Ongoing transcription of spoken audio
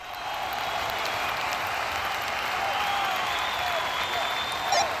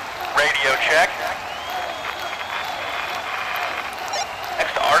Audio check.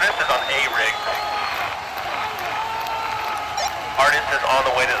 Next artist is on A rig. Artist is on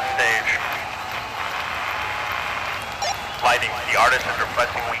the way to the stage. Lighting. The artist is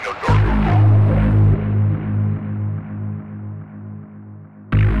requesting we go door.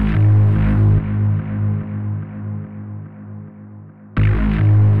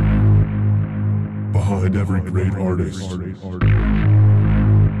 Behind every great artist,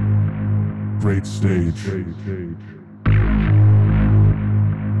 great stage,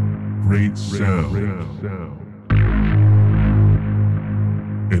 great sound,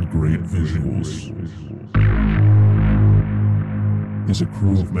 and great visuals is a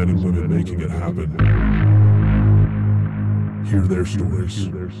crew of men and women making it happen. Hear their stories.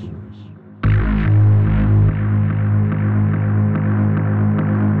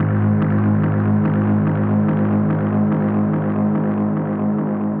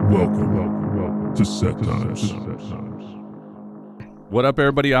 Welcome to Set Times. What up,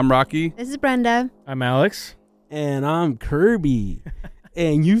 everybody? I'm Rocky. This is Brenda. I'm Alex. And I'm Kirby.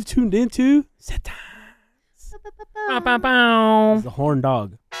 And you've tuned into Set Times. Bow, bow, bow. It's the horn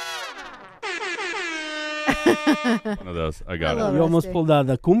dog. One of those. I got Hello. it. You almost Rusty. pulled out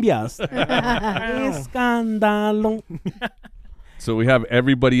the cumbias. Escandalo. So we have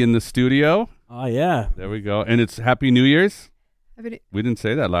everybody in the studio. Oh, yeah. There we go. And it's Happy New Year's. Happy We didn't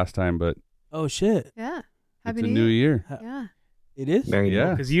say that last time, but Oh, shit. yeah. Happy it's a New new Year. year. Yeah. It is?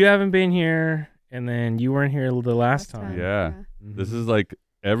 Yeah. Because you haven't been here, and then you weren't here the last time. Yeah. This is like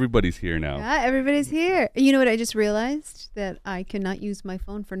everybody's here now. Yeah, everybody's here. You know what I just realized? That I cannot use my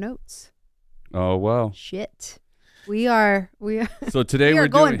phone for notes. Oh, well. Shit. We are So today we are we're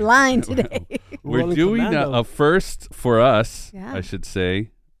going doing, blind today. We're Rolling doing commando. a first for us, Yeah. I should say,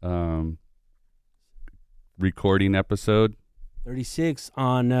 recording episode. 36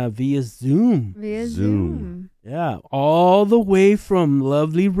 on via Zoom. Via Zoom. Zoom. Yeah. All the way from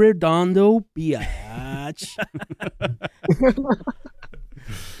lovely Redondo Beach.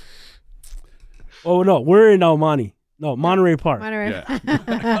 Oh, no. We're in Almani. No, Monterey Park. Monterey. Yeah.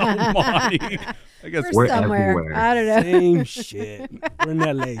 Almani. I guess We're We're somewhere. everywhere. I don't know. Same shit. We're in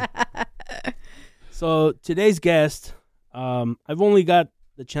LA. So today's guest, I've only got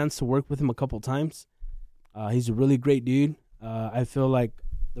the chance to work with him a couple times. He's a really great dude. I feel like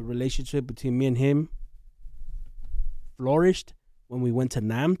the relationship between me and him flourished when we went to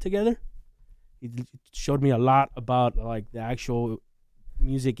NAM together. He showed me a lot about like the actual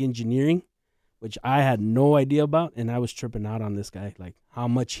music engineering, which I had no idea about, and I was tripping out on this guy, like how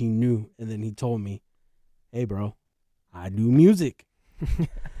much he knew. And then he told me, "Hey, bro, I do music."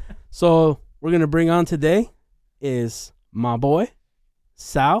 So we're gonna bring on today is my boy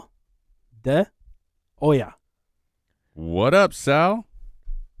Sal de Oya. What up, Sal?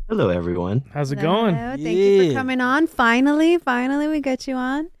 Hello, everyone. How's it going? Hello, thank you Yeah. for coming on. Finally, we got you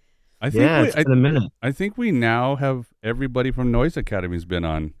on. I think Yeah, we, it's been a minute. I think we now have everybody from Noise Academy's been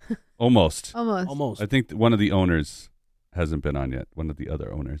on. Almost. Almost. I think one of the owners hasn't been on yet. One of the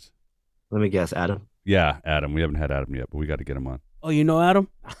other owners. Let me guess, Adam. Yeah, Adam. We haven't had Adam yet, but we got to get him on. Oh, you know Adam?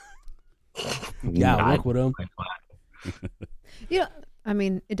 Yeah, I Nah, work with him. You know, I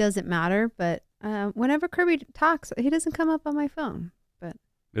mean, it doesn't matter, but whenever Kirby talks, he doesn't come up on my phone. But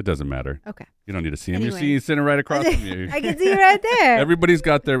It doesn't matter. okay, You don't need to see him. You Anyway. see he's sitting right across from you. I can see you right there. Everybody's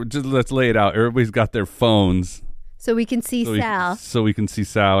got their, just let's lay it out. Everybody's got their phones. So we can see so Sal. so we can see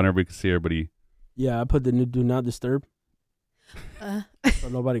Sal and everybody can see everybody. Yeah, I put the new do not disturb Uh, so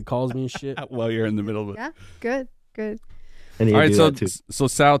nobody calls me and shit. While you're in the middle of it. yeah, good. And you All right, do so that too. so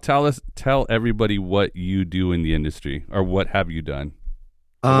Sal, tell everybody what you do in the industry, or what have you done?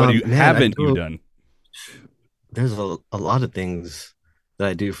 Or what do you Man, haven't I you do- done? There's a lot of things that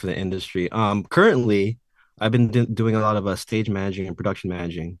I do for the industry. Currently, I've been doing a lot of stage managing and production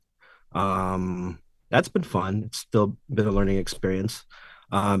managing. That's been fun. It's still been a learning experience.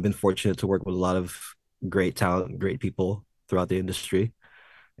 I've been fortunate to work with a lot of great talent, great people throughout the industry,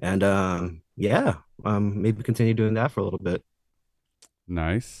 and maybe continue doing that for a little bit.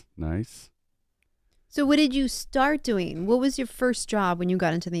 Nice. So what did you start doing? What was your first job when you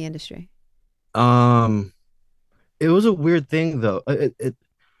got into the industry? It was a weird thing though.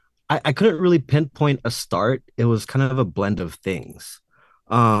 I couldn't really pinpoint a start. It was kind of a blend of things.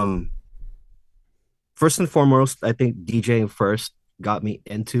 First and foremost, I think DJing first got me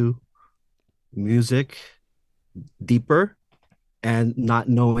into music deeper, and not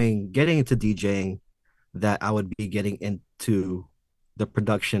knowing getting into DJing that I would be getting into the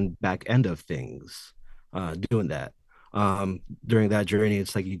production back end of things, doing that. During that journey,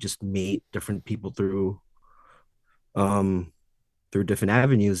 it's like you just meet different people through different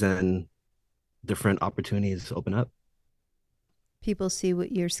avenues, and different opportunities open up. People see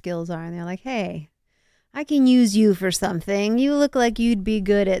what your skills are and they're like, hey, I can use you for something. You look like you'd be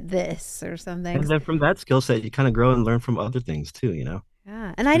good at this or something. And then from that skill set, you kind of grow and learn from other things too, you know?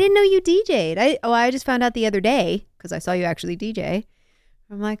 Yeah. And I didn't know you DJ'd. I just found out the other day because I saw you actually DJ.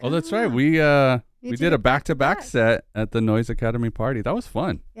 I'm like, Oh, that's right. wow. We You did a back-to-back back-to-back. set at the Noise Academy party. That was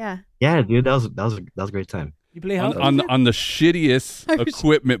fun. Yeah. Yeah, dude, that was a great time. You play house On the shittiest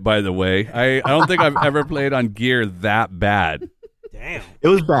equipment, by the way. I don't think I've ever played on gear that bad. Damn. It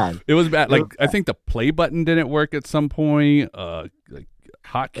was bad. It was bad. Like I think the play button didn't work at some point. Like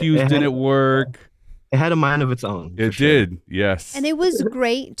hot cues didn't work. It had a mind of its own. for It sure. did. Yes. And it was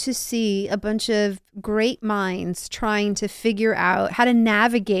great to see a bunch of great minds trying to figure out how to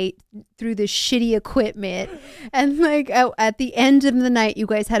navigate through this shitty equipment. And like at the end of the night, you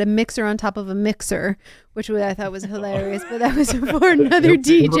guys had a mixer on top of a mixer, which I thought was hilarious, but that was for another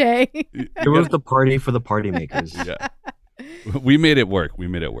DJ. It was the party for the party makers. Yeah. We made it work.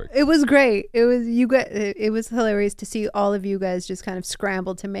 It was great. It was you guys. It was hilarious to see all of you guys just kind of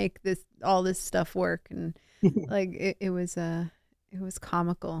scramble to make all this stuff work, and like it was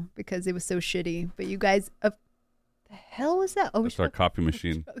comical because it was so shitty. But you guys, the hell was that? Oh, That's our copy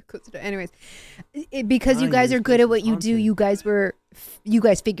machine. Anyways, because you guys are good at what you do, you guys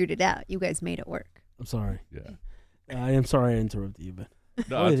figured it out. You guys made it work. I'm sorry. Yeah. I am sorry I interrupted you, but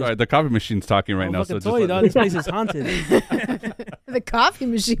No, I'm sorry. The copy machine's talking right now. So just told you, let- dog, this place is haunted. The coffee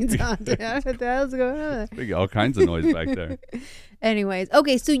machine's on. What the hell's going on? Big, all kinds of noise back there. Anyways,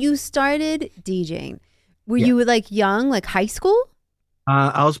 okay, so you started DJing. Were Yeah. you like young, like high school?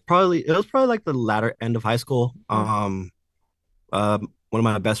 It was probably like the latter end of high school. One of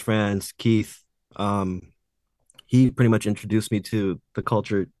my best friends, Keith, he pretty much introduced me to the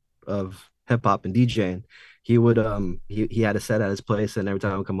culture of hip hop and DJing. He would he had a set at his place, and every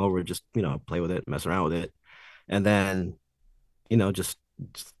time I would come over, just play with it, mess around with it, and then just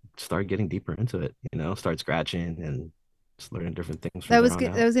start getting deeper into it. Start scratching and just learning different things. From That was there good.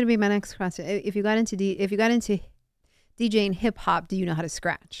 on That out. was going to be my next question. If you got into DJing hip hop, do you know how to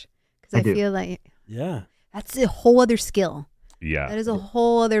scratch? Because I I do. feel like Yeah. that's a whole other skill. Yeah. That is a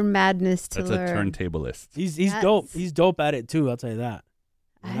whole other madness to That's learn. a turntablist. He's That's- dope. He's dope at it too, I'll tell you that.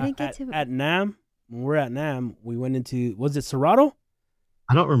 I didn't get to. At NAM, when we're at NAM, we went into, was it Serato?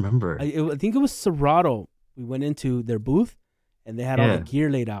 I don't remember. I think it was Serato. We went into their booth and they had all Yeah. the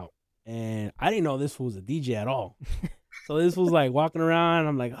gear laid out. And I didn't know this fool was a DJ at all. So this was like walking around. And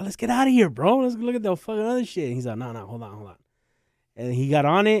I'm like, oh, let's get out of here, bro. Let's look at the fucking other shit. And he's like, no, hold on. And he got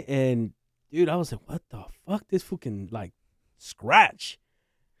on it. And dude, I was like, what the fuck? This fool can like scratch.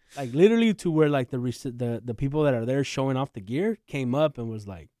 Like literally to where like the people that are there showing off the gear came up and was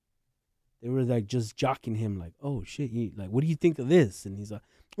like, they were like just jocking him like, oh shit, like what do you think of this? And he's like,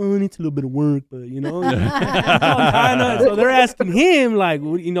 oh, it needs a little bit of work, but so they're asking him like,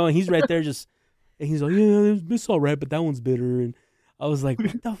 and he's right there just, and he's like, yeah, it's all right, but that one's bitter. And I was like,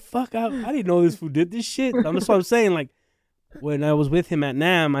 what the fuck? I didn't know this fool did this shit. That's what I'm saying. Like when I was with him at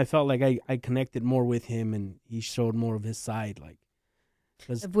NAM, I felt like I connected more with him and he showed more of his side. Like,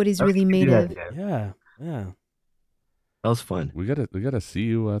 'cause- Of what he's really made of. yeah. That was fun. We gotta see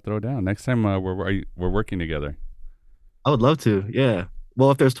you throw down next time. We're working together. I would love to. Yeah. Well,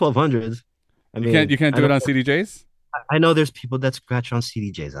 if there's 1200s, I mean, You can't I do it know- on CDJs. I know there's people that scratch on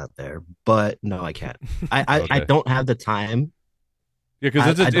CDJs out there, but no, I can't. I Okay. don't have the time. Yeah, because I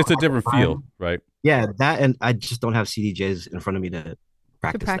it's don't a have different the feel, time. right? Yeah, that, and I just don't have CDJs in front of me to To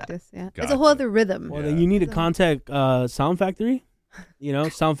practice, practice, yeah. It's Gotcha. a whole other rhythm. Well, Yeah. then you need to contact Sound Factory.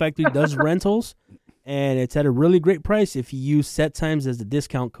 Sound Factory does rentals, and it's at a really great price if you use set times as the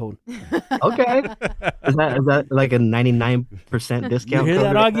discount code. that. Okay. Is that like a 99% You discount? hear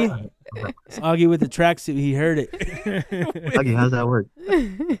that, code? Augie? It's Augie with the tracksuit. He heard it. Augie, how's that work?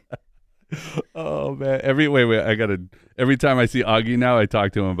 Oh man! Every time I see Augie now, I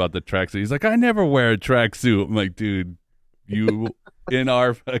talk to him about the tracksuit. He's like, I never wear a tracksuit. I'm like, dude, you in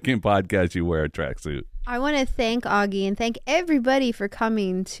our fucking podcast, you wear a tracksuit. I want to thank Augie and thank everybody for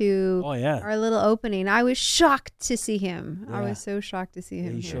coming to Oh, yeah. our little opening. I was shocked to see him. I Yeah. was so shocked to see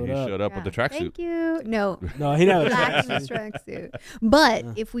him. he here. showed He up. showed up with the tracksuit. Thank you. No, No, he never. black in his tracksuit. But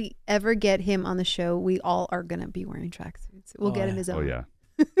if we ever get him on the show, we all are gonna be wearing tracksuits. We'll Oh, get him yeah. his Oh own. yeah.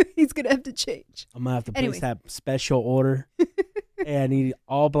 He's gonna have to change. I'm gonna have to Anyways. place that special order. And I need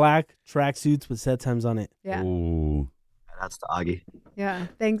all black tracksuits with set times on it. Yeah, Ooh. That's the Augie. yeah.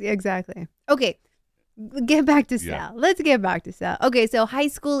 Thanks. Exactly. Okay. Get back to Sal. Yeah. Let's get back to Sal. Okay, so high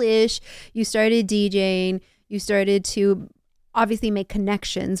school-ish, you started DJing. You started to obviously make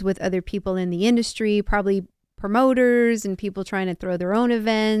connections with other people in the industry. Probably promoters and people trying to throw their own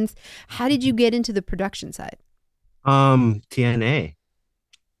events. How did you get into the production side? TNA,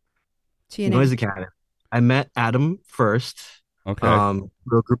 Noise Academy. I met Adam first. Okay.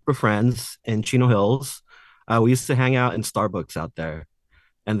 Through a group of friends in Chino Hills. We used to hang out in Starbucks out there.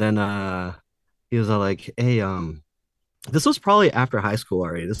 And then he was like, "Hey, this was probably after high school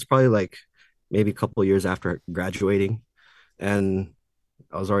already. This is probably like maybe a couple of years after graduating, and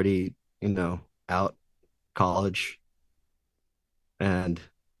I was already, out college and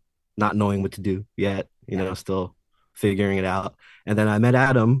not knowing what to do yet. Still figuring it out. And then I met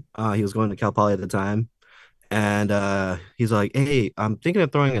Adam. He was going to Cal Poly at the time, and he's like, "Hey, I'm thinking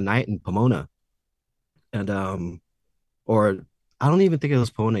of throwing a night in Pomona." And or I don't even think it was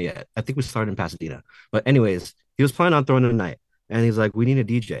Pomona yet. I think we started in Pasadena. But anyways, he was planning on throwing a night, and he's like, "We need a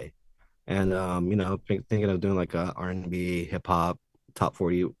DJ," and thinking of doing like a R&B, hip hop, top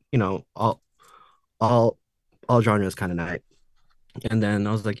 40, all all genres kind of night. And then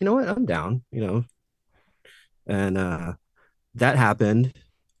I was like, you know what, I'm down, and that happened.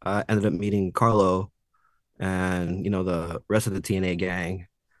 I ended up meeting Carlo and the rest of the TNA gang,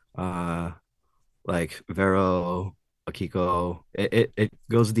 like Vero, Akiko. It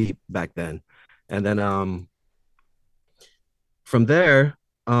goes deep back then. And then from there,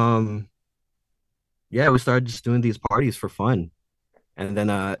 yeah, we started just doing these parties for fun. And then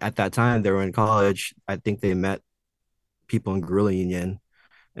at that time they were in college. I think they met people in Guerrilla Union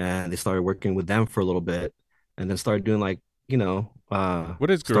and they started working with them for a little bit and then started doing like, What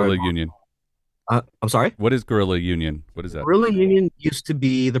is started, Guerrilla Union? I'm sorry? What is Guerrilla Union? What is that? Guerrilla Union used to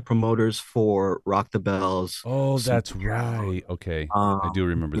be the promoters for Rock the Bells. Oh, Smoke that's right. Okay. I do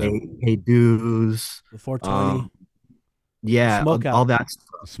remember that. Hey Dudes. The 420. Yeah, Smokeout. all that stuff.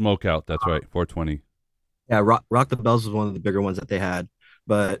 Smokeout. That's right. 420. Yeah, Rock the Bells was one of the bigger ones that they had.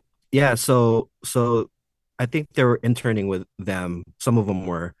 But yeah, so I think they were interning with them. Some of them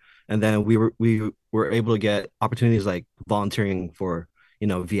were, and then we were able to get opportunities like volunteering for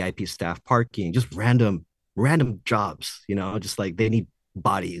VIP staff parking, just random jobs. Just like they need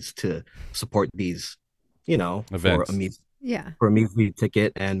bodies to support these, Events. Yeah. for a movie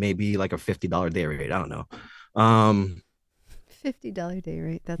ticket and maybe like a $50 day rate. I don't know. Um, $50 day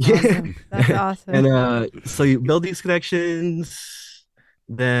rate. That's Yeah. awesome. That's awesome. and so you build these connections,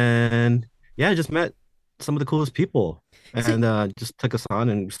 then yeah, I just met some of the coolest people So- and just took us on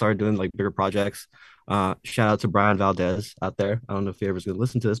and started doing like bigger projects. Shout out to Brian Valdez out there. I don't know if he ever's gonna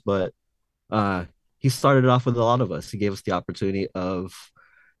listen to this, but he started off with a lot of us. He gave us the opportunity of,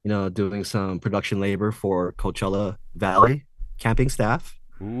 doing some production labor for Coachella Valley camping staff.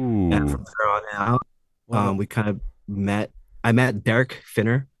 And Ooh. from there on out, Wow. we kind of met. I met Derek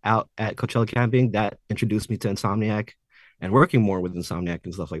Finner out at Coachella camping. That introduced me to Insomniac and working more with Insomniac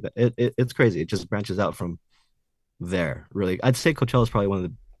and stuff like that. It's crazy. It just branches out from there. Really, I'd say Coachella is probably one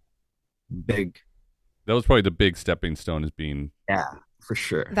of the big, That was probably the big stepping stone as being. yeah, for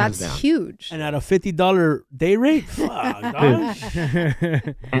sure. That's hands down. huge. And at a $50 day rate? Fuck, dog.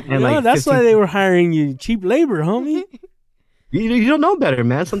 And like that's 15 why they were hiring you cheap labor, homie. You don't know better,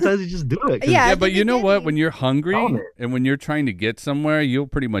 man. Sometimes you just do it. 'cause- Yeah. Yeah, at but the you know what? beginning. When you're hungry Element. and when you're trying to get somewhere, you'll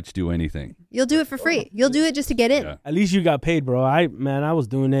pretty much do anything. You'll do it for free. You'll do it just to get in. Yeah. At least you got paid, bro. I was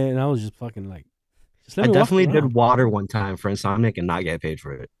doing it and I was just fucking like, just let I me walk definitely around. did water one time for Insomniac and not get paid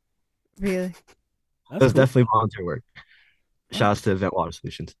for it. Really. It That's was cool. definitely volunteer work. Shouts to Event Water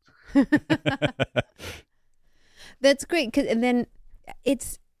Solutions. That's great. And then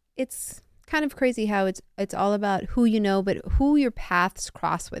it's kind of crazy how it's all about who you know, but who your paths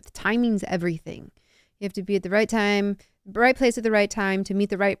cross with. Timing's everything. You have to be at the right time, right place at the right time to meet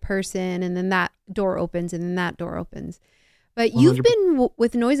the right person, and then that door opens, and then that door opens. But you've 100%. been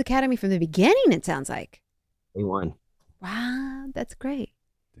with Noise Academy from the beginning, it sounds like. A1. Wow, that's great.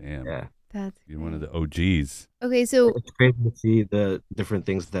 Damn. Yeah. That's You're one of the OGs. okay. So It's crazy to see the different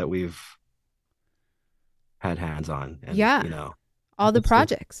things that we've had hands on. And, Yeah. all the it's-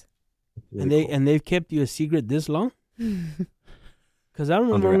 projects. it's really cool. And they've kept you a secret this long? Because I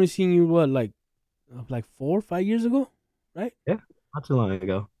remember Under- only seeing you, like 4 or 5 years ago? not too long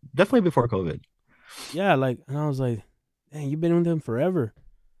ago. Definitely before COVID. Yeah, and I was like, dang, you've been with them forever.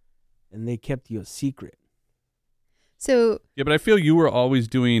 And they kept you a secret. So Yeah, but I feel you were always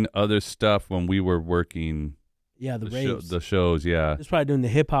doing other stuff when we were working Yeah, the the raves. shows. Yeah. Just probably doing the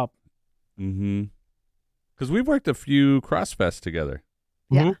hip hop. Mm-hmm. Because we've worked a few CrossFests together.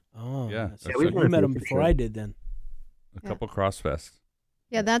 Yeah. Oh, Yeah, that's- that's you right. met them For before sure. I did then. A Yeah. couple CrossFests.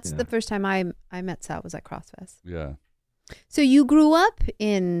 yeah, that's Yeah. the first time I met Sal was at CrossFest. Yeah. So you grew up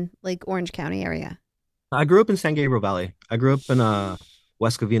in like Orange County area. I grew up in San Gabriel Valley. I grew up in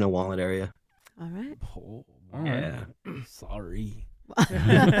West Covina, Walnut area. All right. Oh, All right. Yeah. Sorry.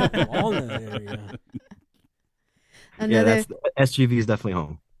 Walnut area. Yeah, Another, SGV is definitely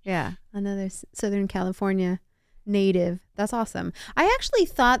home. another Southern California native. That's awesome. I actually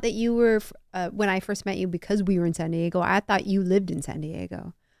thought that you were when I first met you, because we were in San Diego. I thought you lived in San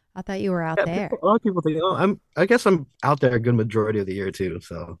Diego. I thought you were out Yeah, there. a lot of people think, oh, I guess I'm out there a good majority of the year too.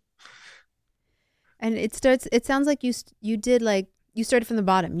 So And it sounds like you did like, you started from the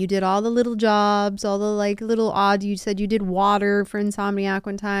bottom. You did all the little jobs, all the like little odd. You said you did water for Insomniac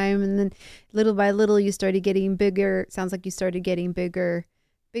one time, and then little by little you started getting bigger. Sounds like you started getting bigger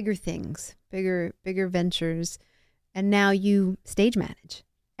things, bigger ventures, and now you stage manage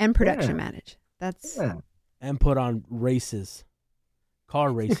and production manage. That's And put on races.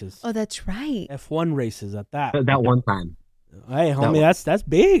 Car races. oh, that's right. F1 races at that. that one time. Hey, homie, that's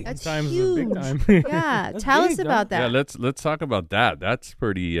big. That's Times huge. a big time. Yeah, That's tell big, us dog. about that. Yeah, let's talk about that. That's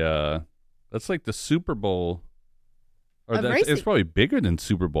pretty. That's like the Super Bowl, or Of it's racing. probably bigger than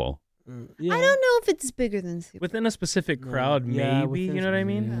Super Bowl. Yeah. I don't know if it's bigger than Super. Within a specific crowd, Yeah, maybe. within You know what I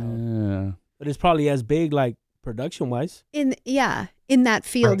mean? Yeah. But it's probably as big, like, production-wise. in that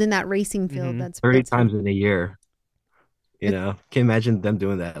field, in that racing field. Mhm. That's 30 that's times in a year. You know, can you imagine them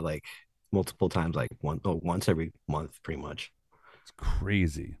doing that like multiple times, like once every month, pretty much. It's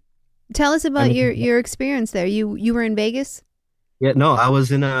crazy. Tell us about I mean, your experience there. You were in Vegas. Yeah, no, I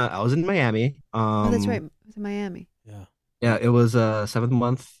was in Miami. Oh, that's right. It was in Miami. Yeah. Yeah, it was a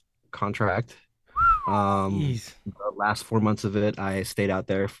 7-month contract. Jeez. The last 4 months of it, I stayed out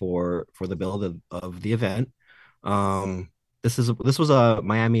there for the build of the event. This was a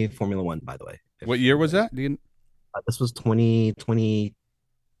Miami Formula One, by the way. What year was that? Do you, This was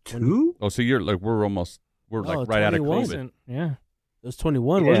 2022. oh, so you're like we're Oh, like right out of 21. COVID. Recent. Yeah. It was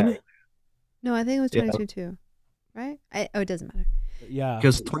 21, Yeah. wasn't it? No, I think it was Yeah. 22 too. Right? It doesn't matter. Yeah.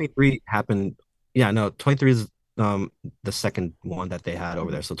 Because 23 happened. Yeah, no, 23 is the second one that they had over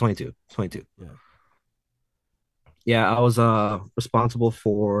there. So 22. Yeah. Yeah, I was responsible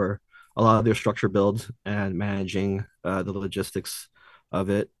for a lot of their structure builds and managing the logistics of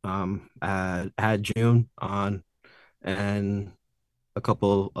it. I had June on and a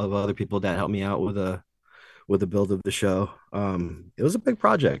couple of other people that helped me out with the build of the show. It was a big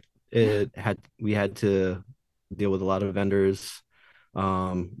project. We had to deal with a lot of vendors,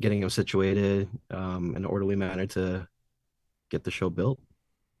 getting them situated in an orderly manner to get the show built.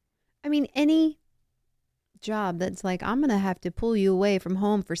 I mean, any job that's like, I'm gonna have to pull you away from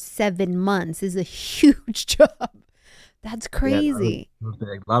home for 7 months is a huge job. That's crazy. Yeah, it was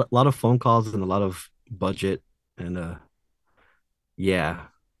big. A lot of phone calls and a lot of budget and yeah.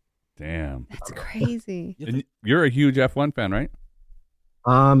 Damn. That's crazy. And you're a huge F1 fan, right?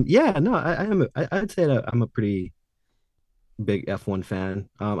 Yeah, no, I am. I'd say that I'm a pretty big F1 fan.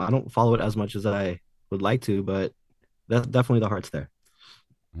 I don't follow it as much as I would like to, but that's definitely the heart's there.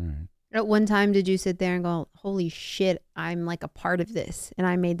 All right. At one time, did you sit there and go, "Holy shit, I'm like a part of this, and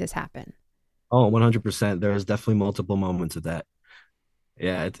I made this happen"? Oh, 100%. There was definitely multiple moments of that.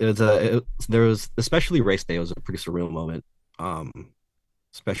 Yeah, there was, especially race day was a pretty surreal moment.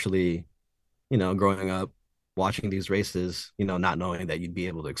 Especially, growing up, watching these races, not knowing that you'd be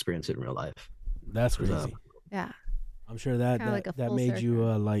able to experience it in real life. That's It was, crazy. Yeah. I'm sure that Kinda like a that full made you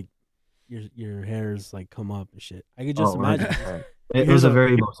circle. like your hairs like come up and shit. I could just imagine. 100%. You It hear was a the-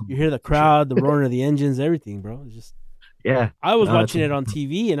 very You emotional hear the crowd, the roaring of the engines, everything, bro. It's just Yeah. I was No, watching it's- it on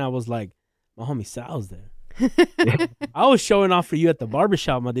TV and I was like, my homie Sal's there. Yeah. I was showing off for you at the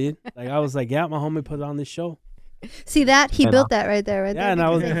barbershop, my dude. Like I was like, yeah, my homie put on this show. See that? He Yeah. built that right there, Yeah, and I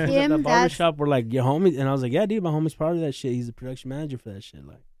was because of at the him. That's barbershop. We're like, your homie, and I was like, yeah, dude, my homie's part of that shit. He's the production manager for that shit.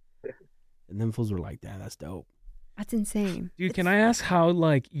 Like, and them fools were like, damn, that's dope. that's insane. Dude, can I ask how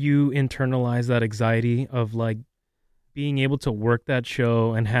like you internalize that anxiety of like being able to work that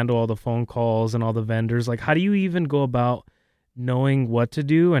show and handle all the phone calls and all the vendors? Like, how do you even go about knowing what to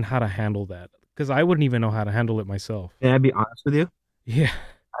do and how to handle that? Because I wouldn't even know how to handle it myself. Can I be honest with you? Yeah.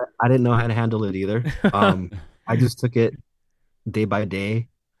 I didn't know how to handle it either. I just took it day by day,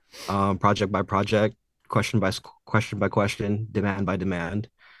 project by project, question by question, demand by demand,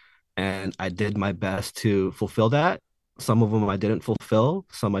 and I did my best to fulfill that. Some of them I didn't fulfill,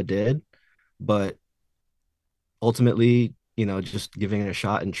 some I did, but ultimately, just giving it a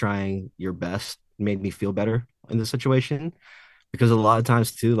shot and trying your best made me feel better in the situation because a lot of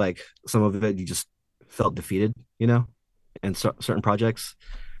times too, like some of it you just felt defeated, in certain projects,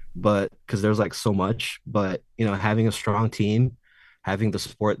 but because there's like so much, but having a strong team, having the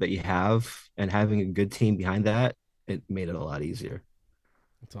support that you have and having a good team behind that, it made it a lot easier.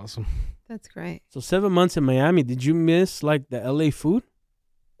 That's awesome. That's great. So 7 months in Miami, did you miss like the LA food?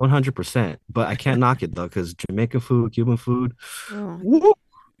 100%. But I can't knock it though, because Jamaican food, Cuban food, Oh, woo,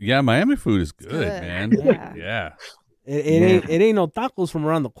 Yeah, Miami food is good, good. man. Yeah. Yeah. It ain't no tacos from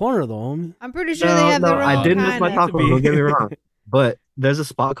around the corner though, homie. I'm pretty sure they have their own I did miss my kind of. tacos. Don't get me wrong. But there's a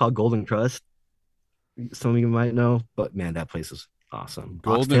spot called Golden Crust. Some of you might know, but man, that place is awesome.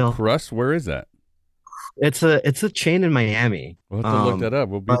 Golden Oxtail. Crust, where is that? It's a chain in Miami. We'll have to look that up.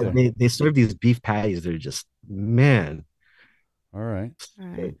 We'll be But there. they serve these beef patties. They're just, man. All right. All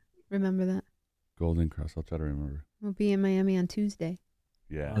right. Remember that. Golden Crust. I'll try to remember. We'll be in Miami on Tuesday.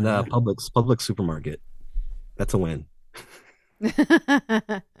 Yeah. And Publix supermarket. That's a win.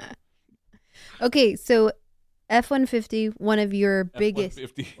 Okay, so F-150, one of your biggest.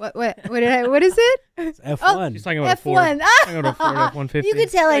 F-150. What is it? It's F1. She's talking about F1. talking about a Ford F-150. You can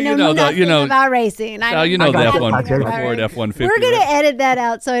tell I know, You know nothing about racing. You know the I got F1 it. Ford F-150. We're going to edit that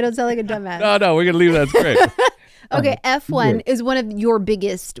out so I don't sound like a dumbass. No, we're going to leave that. That's great. Okay, F1 is one of your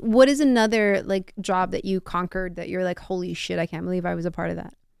biggest. What is another like job that you conquered that you're like, holy shit, I can't believe I was a part of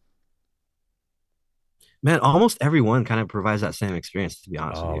that? Man, almost everyone kind of provides that same experience, to be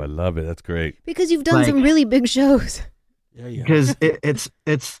honest Oh, with I you. love it. That's great. Because you've done Like- some really big shows. There you go. Because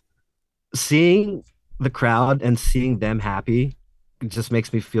it's seeing the crowd and seeing them happy just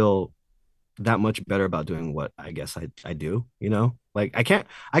makes me feel that much better about doing what I guess I do, you know? Like I can't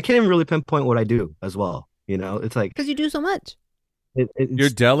even really pinpoint what I do as well, you know? It's like Because you do so much. it's, You're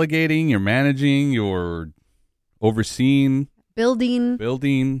delegating, you're managing, you're overseeing,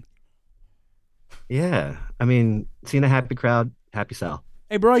 Building. yeah. I mean, seeing a happy crowd, happy Sal.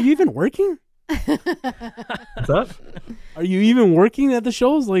 Hey, bro, are you even working? What's up? Are you even working at the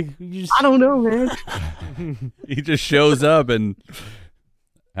shows? Like, you just I don't know, man. he just shows up and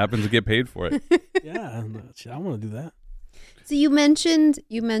happens to get paid for it. yeah, I want to do that. So you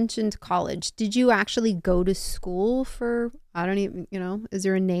mentioned college. Did you actually go to school for? I don't even. Is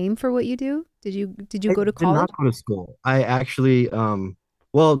there a name for what you do? Did you go to I did college? not go to school. I actually,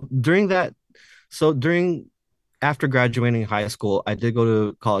 during after graduating high school, I did go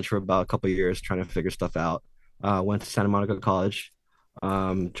to college for about a couple of years trying to figure stuff out. Went to Santa Monica College,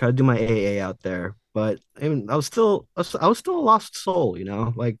 tried to do my AA out there, but I mean, I was still a lost soul, you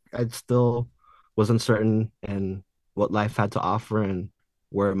know, like I still was uncertain in what life had to offer and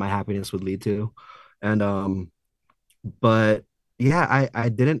where my happiness would lead to. And but yeah, I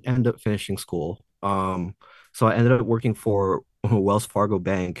didn't end up finishing school. So I ended up working for Wells Fargo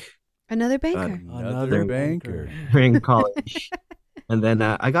Bank Another banker. Another banker. during college. And then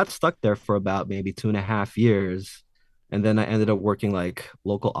I got stuck there for about maybe 2.5 years. And then I ended up working like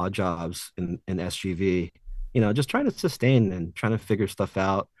local odd jobs in SGV, you know, just trying to sustain and trying to figure stuff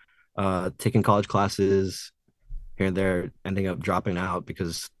out, taking college classes here and there, ending up dropping out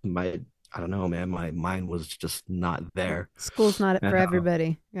because I don't know, man, my mind was just not there. School's not for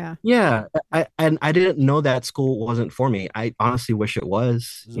everybody. Yeah. Yeah, I didn't know that school wasn't for me. I honestly wish it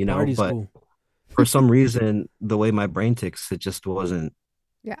was, It's a you know, party but school. for some reason, the way my brain ticks, it just wasn't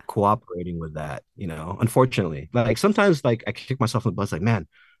Yeah. cooperating with that, you know, unfortunately. Like sometimes like I kick myself in the butt, like, man,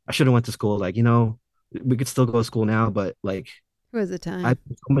 I should have went to school. Like, you know, we could still go to school now, but like Who has the time? I have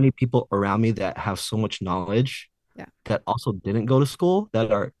so many people around me that have so much knowledge Yeah. that also didn't go to school,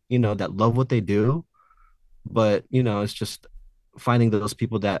 that are, you know, that love what they do. But, you know, it's just finding those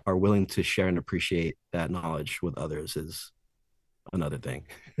people that are willing to share and appreciate that knowledge with others is another thing.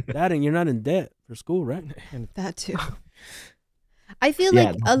 That and you're not in debt for school, right? That too. I feel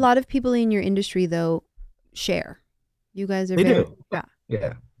Yeah. like a lot of people in your industry though share. You guys are They very do. yeah.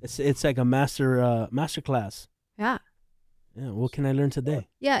 Yeah. It's like a master class. Yeah. Yeah, what can I learn today?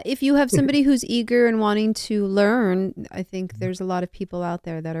 Yeah, if you have somebody who's eager and wanting to learn, I think there's a lot of people out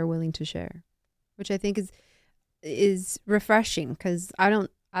there that are willing to share, which I think is refreshing because I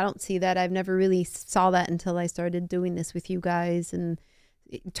don't see that. I've never really saw that until I started doing this with you guys and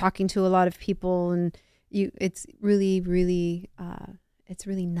talking to a lot of people, and it's really it's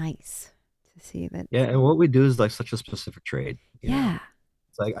really nice to see that. Yeah. And what we do is like such a specific trade. you know? Yeah.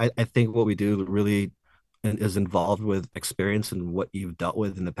 It's like I think what we do really is involved with experience and what you've dealt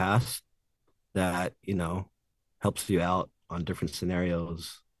with in the past that, you know, helps you out on different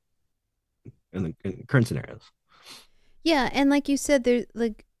scenarios in current scenarios. Yeah, and like you said, there's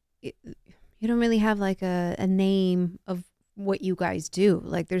like you don't really have like a name of what you guys do.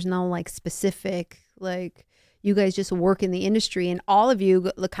 Like there's no like specific, like you guys just work in the industry and all of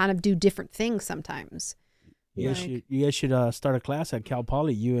you kind of do different things sometimes. You guys should start a class at Cal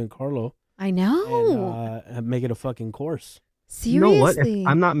Poly, you and Carlo, I know. and make it a fucking course. Seriously. You know what? If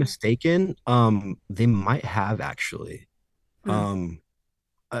I'm not mistaken, they might have actually. Hmm.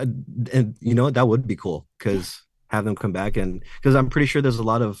 And you know what? That would be cool because have them come back, and because I'm pretty sure there's a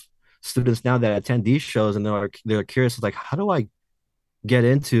lot of students now that attend these shows and they're curious, like, how do I get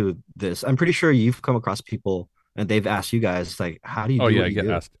into this? I'm pretty sure you've come across people and they've asked you guys, like, how do you Oh do yeah, what I you get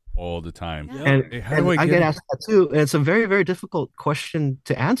do? asked all the time. Yeah. And, Hey, how and do I I get get in? asked that too, and it's a very, very difficult question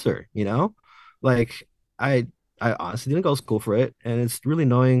to answer, you know? Like I honestly didn't go to school for it, and it's really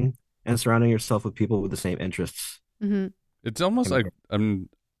knowing and surrounding yourself with people with the same interests. Hmm. It's almost like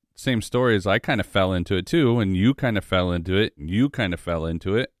same story as I kind of fell into it too, and you kind of fell into it, and you kind of fell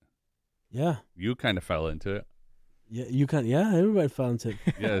into it, Yeah. you kind of fell into it. Yeah. You can. Yeah. Everybody fell into it.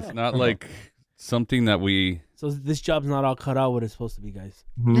 Yeah, it's not like something that we. So this job's not all cut out what it's supposed to be, guys.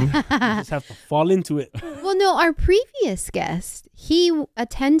 Mhm. You just have to fall into it. Well, no, our previous guest, he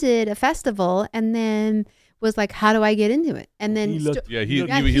attended a festival and then was like, "How do I get into it?" And then He looked- Yeah, he he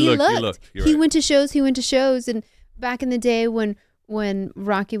looked- looked. You're he right. went to shows. He went to shows, and back in the day when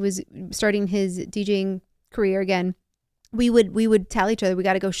Rocky was starting his DJing career again, we would tell each other we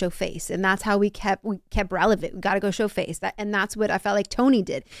got to go show face, and that's how we kept relevant. We got to go show face. And that's what I felt like Tony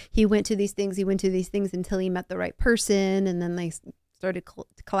did. He went to these things. He went to these things until he met the right person, and then they started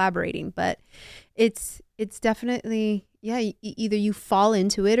collaborating. But it's definitely either you fall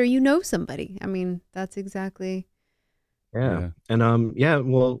into it or you know somebody. I mean, that's exactly. Yeah. And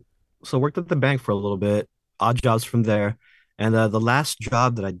well, so worked at the bank for a little bit, odd jobs from there. And the last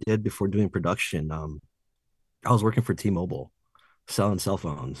job that I did before doing production, I was working for T-Mobile, selling cell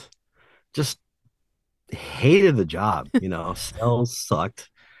phones. Just hated the job, sales sucked.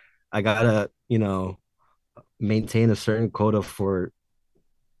 I gotta, maintain a certain quota for,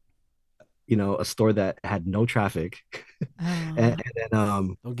 a store that had no traffic. And then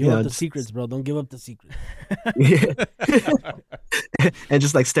Don't give up the secrets, bro. Don't give up the secrets. and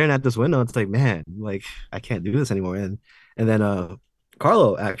just like staring at this window, it's like, man, like I can't do this anymore. And then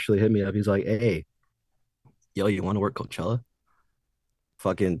Carlo actually hit me up. He's like, hey, yo, you want to work Coachella?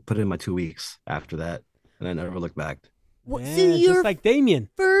 Fucking put in my 2 weeks after that, and I never looked back. What, Yeah, so your just like Damien.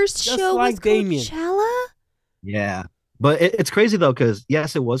 first just show like was Damien. Coachella? Yeah, but it's crazy though, because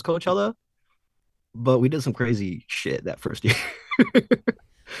yes, it was Coachella, but we did some crazy shit that first year.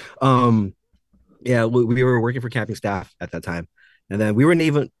 um, yeah, we were working for camping staff at that time, and then we weren't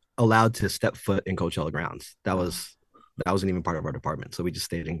even allowed to step foot in Coachella grounds. That wasn't even part of our department, so we just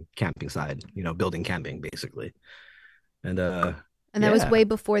stayed in camping side, building camping basically. And And that was yeah. way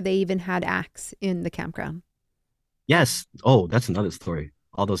before they even had acts in the campground. Yes. Oh, that's another story.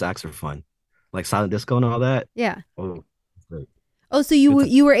 All those acts are fun, like silent disco and all that. Yeah. Oh, great. Oh, so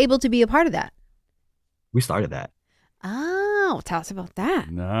you were able to be a part of that. We started that. Oh, tell us about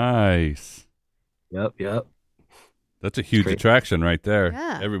that. Nice. Yep. That's a huge great. attraction right there.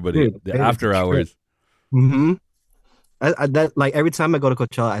 Yeah. Everybody, Dude, the it's after hours. Mm-hmm. That like every time I go to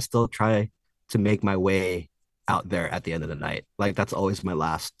Coachella, I still try to make my way out there at the end of the night. Like that's always my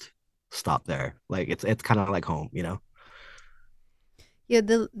last stop there. Like it's kind of like home, Yeah,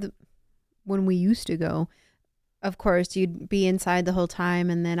 the when we used to go, of course, you'd be inside the whole time,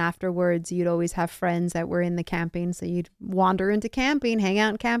 and then afterwards, you'd always have friends that were in the camping, so you'd wander into camping, hang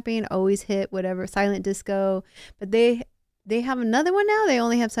out in camping, always hit whatever silent disco. But they have another one now. They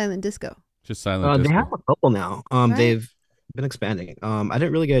only have silent disco. Just silent They disco. have a couple now. Right. They've been expanding. I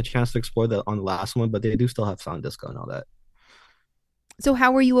didn't really get a chance to explore that on the last one, but they do still have silent disco and all that. So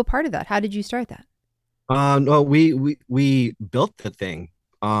how were you a part of that? How did you start that? No, we built the thing.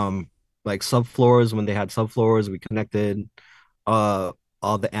 Like subfloors, when they had subfloors, we connected all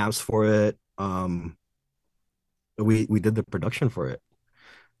the amps for it. We did the production for it,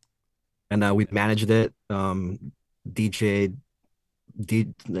 and we managed it. DJ'd,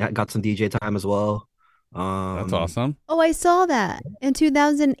 got some DJ time as well. That's awesome. Oh, I saw that in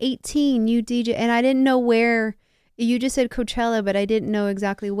 2018. You DJ, and I didn't know where. You just said Coachella, but I didn't know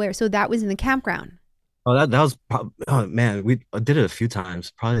exactly where. So that was in the campground. Oh, that was oh man, we did it a few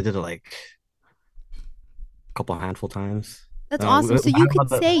times. Probably did it like a couple handful times. That's awesome. So you could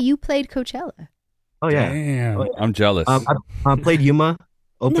say you played Coachella. Oh yeah. Damn. Oh, yeah. I'm jealous. I played Yuma,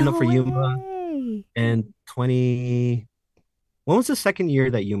 opened up No for Yuma way. in 20. When was the second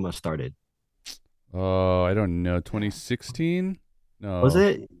year that Yuma started? Oh, I don't know. 2016? No. Was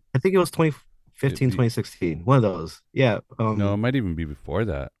it? I think it was 2015, It'd be- 2016. One of those. Yeah. No, it might even be before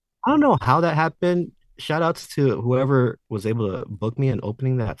that. I don't know how that happened. Shout outs to whoever was able to book me and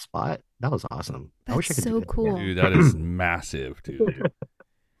opening that spot. That was awesome. I wish I That's could do so that cool. again. Dude, that is massive, dude.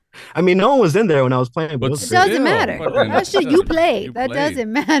 I mean, no one was in there when I was playing, but But it was It great. doesn't Still, matter. fucking- That shit you played. You That played.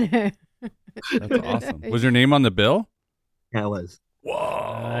 doesn't matter. That's awesome. Was your name on the bill? Yeah, it was.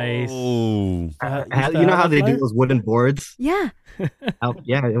 Whoa. Nice. You know how they do those wooden boards? Yeah.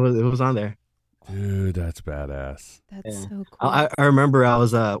 Yeah, it was on there. Dude, that's badass. That's Yeah. so cool. I remember I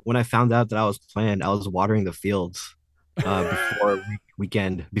was when I found out that I was playing, I was watering the fields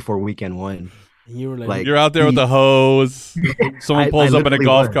before weekend one. And you were Like You're out there with the hose. Someone pulls up in a literally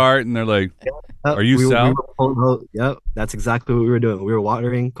golf was. cart and they're like, Are you we Sal? were yep, that's exactly what we were doing. We were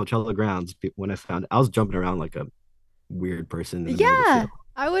watering Coachella grounds when I found I was jumping around like a weird person in the middle of the Yeah, field.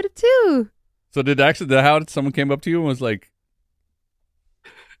 I would have too. So how did someone came up to you and was like,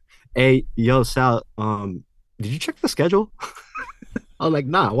 Hey, yo, Sal, did you check the schedule? I was like,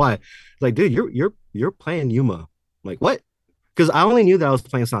 nah, why? Like, dude, you're playing Yuma. I'm like, what? Because I only knew that I was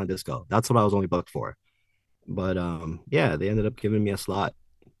playing Sonic Disco. That's what I was only booked for. But yeah, they ended up giving me a slot,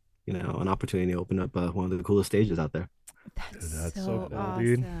 an opportunity to open up one of the coolest stages out there. That's so so cool, awesome.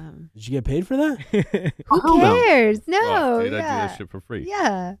 dude. Did you get paid for that? Who Oh, no. cares? "Fuck, No, dude, I do yeah, this shit for free."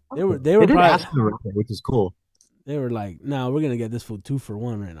 yeah. They were They did probably, ask me to run it, which is cool. they were like, "No, we're gonna get this food 2 for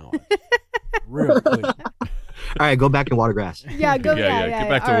 1 right now, real quick." All right, go back and water grass. Yeah, go. Yeah, Yeah, get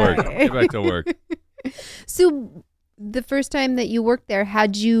back to all work. right. Get back to work. So, the first time that you worked there,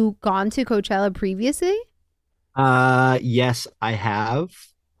 had you gone to Coachella previously? Yes, I have.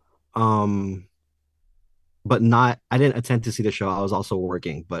 But not. I didn't attend to see the show. I was also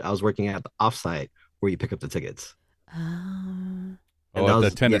working, but I was working at the offsite where you pick up the tickets. Oh, Oh, that at the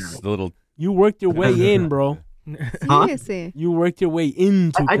was- tennis, yeah. the little. You worked your way in, bro. Huh? seriously? You worked your way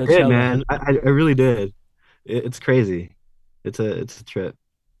into I Coachella. did, man. I really did. It's crazy. It's a trip.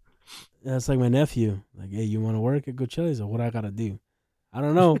 That's like my nephew. Like, hey, you want to work at Coachella? He's like, what I gotta do? I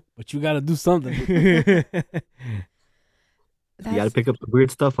don't know, but you gotta do something. You got to That's- pick up the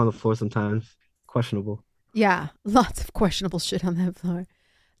weird stuff on the floor sometimes. Questionable. Yeah, lots of questionable shit on that floor.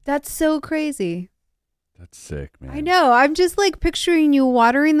 That's so crazy. That's sick, man. I know. I'm just like picturing you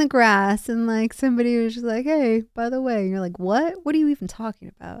watering the grass and like somebody was just like, hey, by the way. And you're like, what? What are you even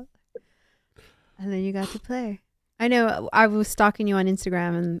talking about? And then you got to play. I know I was stalking you on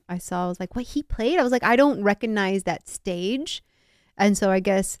Instagram and I was like, what, he played? I was like, I don't recognize that stage. And so I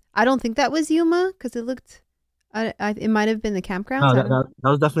guess, I don't think that was Yuma because it looked, it might have been the campgrounds. No, that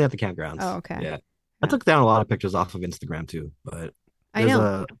was definitely at the campgrounds. Oh, okay. Yeah. I took down a lot of pictures off of Instagram too, but I there's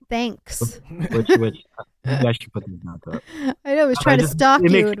know. Thanks. which maybe I should put them back up. I know. I was trying to just- stalk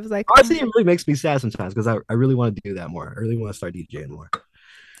it you. makes- It was like, Honestly, it really makes me sad sometimes because I really want to do that more. I really want to start DJing more.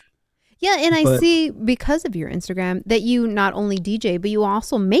 yeah. And I but- see because of your Instagram that you not only DJ, but you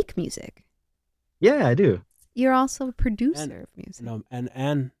also make music. Yeah, I do. You're also a producer of music. No, and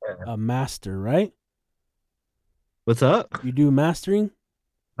a master, right? What's up? You do mastering.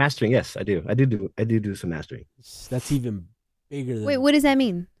 Mastering, yes, I do. I do some mastering. That's even bigger than. Wait, what does that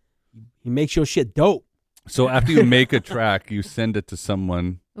mean? He makes your shit dope. So after you make a track, you send it to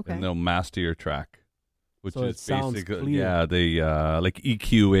someone, Okay. and they'll master your track, which So it is sounds basically clear. they like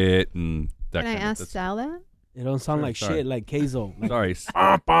EQ it and that. Can I kind ask of stuff. Sal that? It don't sound Sure, like sorry. shit like Keizo. Like, Sorry,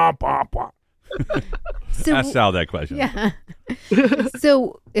 So, ask Sal that question. yeah.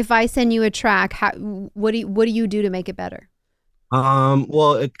 So if I send you a track, what do you do to make it better?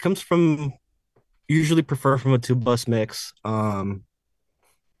 Well, it comes from usually prefer from a 2-bus mix.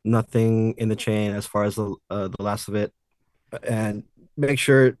 Nothing in the chain as far as the last of it, and make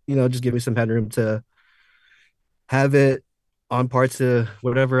sure just give me some headroom to have it on parts to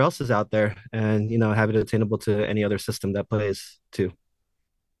whatever else is out there, and have it attainable to any other system that plays too.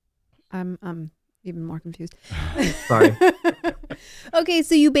 I'm even more confused. Sorry. Okay,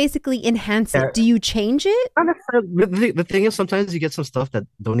 so you basically enhance Yeah. it. Do you change it? Not necessarily. The thing is, sometimes you get some stuff that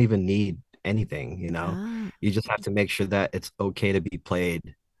don't even need anything. Ah, You just have to make sure that it's okay to be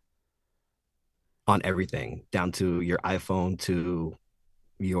played on everything, down to your iPhone to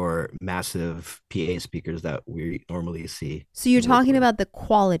your massive PA speakers that we normally see. so you're work talking with. about the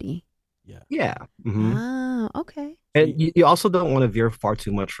quality. Yeah. Mhm. Ah, okay. And you also don't want to veer far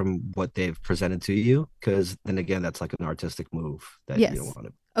too much from what they've presented to you, because then again, that's like an artistic move that Yes. you don't want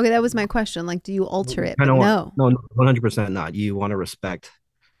to. Okay, that was my question. Like, do you alter it? I But don't no. want, no, 100% not. You want to respect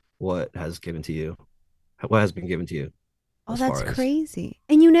what has given to you, what has been given to you. Oh, as that's far as- crazy.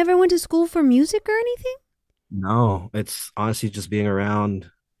 And you never went to school for music or anything? No, it's honestly just being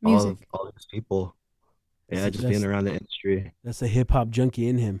around Music. all these people. Yeah, That's- just being around the industry. that's a hip hop junkie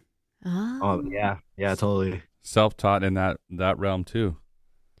in him. Ah, Oh yeah, totally. Self-taught in that realm too.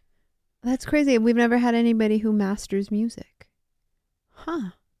 that's crazy. We've never had anybody who masters music.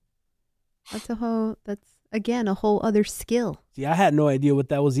 Huh. That's again a whole other skill. See, I had no idea what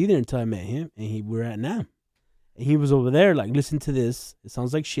that was either until I met him, and we were at NAM, and he was over there like, listen to this. It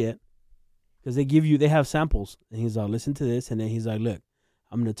sounds like shit, because they have samples, and he's like, listen to this, and then he's like, look,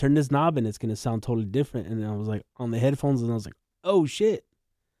 I'm gonna turn this knob, and it's gonna sound totally different. And I was like on the headphones, and I was like, oh shit.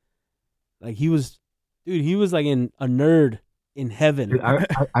 Like he was, dude. He was like in a nerd in heaven. Dude,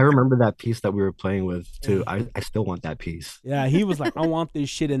 I remember that piece that we were playing with too. I still want that piece. Yeah, he was like, I want this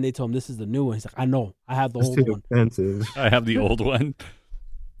shit, and they told him this is the new one. He's like, I know, I have the It's old too one. expensive. I have the old one.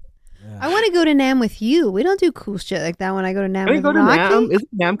 Yeah. I want to go to Nam with you. We don't do cool shit like that when I go to Nam Can we with go to Rocky. Nam? Isn't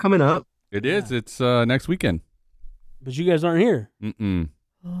Nam coming up? It is. It's next weekend. But you guys aren't here. Mm-mm.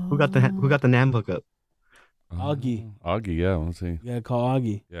 Who got the Nam hookup? Augie. Augie, yeah. Let's see. You gotta call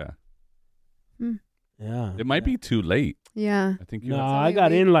Augie. Yeah. Yeah. It might be too late. Yeah. I think you No, have I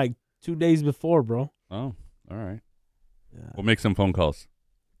got in like 2 days before, bro. Oh, all right. Yeah. We'll make some phone calls.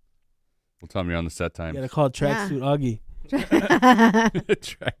 We'll tell them you're on the set You time. gotta call Tracksuit Augie.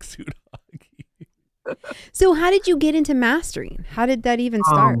 Tracksuit Augie. So how did you get into mastering? How did that even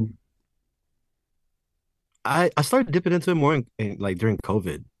start? I started dipping into it more like during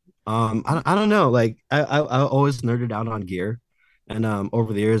COVID. I don't know. Like I always nerded out on gear, and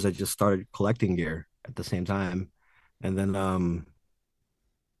over the years I just started collecting gear at the same time, and then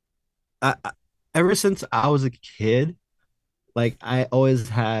I ever since I was a kid, like I always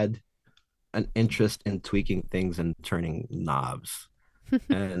had an interest in tweaking things and turning knobs,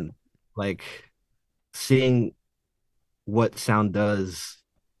 and like seeing what sound does,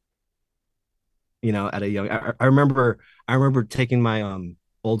 at a young. I remember taking my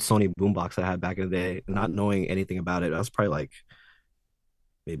old Sony boombox I had back in the day, not knowing anything about it. I was probably like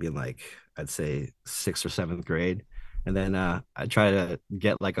maybe in like I'd say sixth or seventh grade, and then I tried to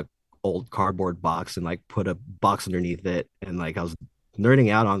get like a old cardboard box and like put a box underneath it, and like I was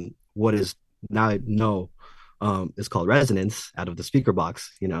nerding out on what is now I know is called resonance out of the speaker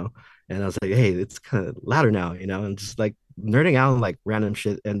box, and I was like, hey, it's kind of louder now, and just like nerding out on like random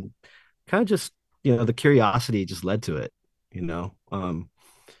shit, and kind of just the curiosity just led to it, you know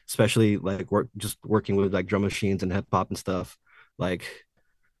especially like working with like drum machines and hip hop and stuff, like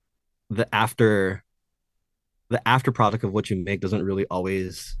the after product of what you make doesn't really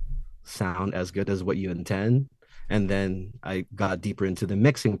always sound as good as what you intend. And then I got deeper into the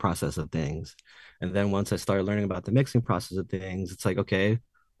mixing process of things, and then once I started learning about the mixing process of things, it's like, okay,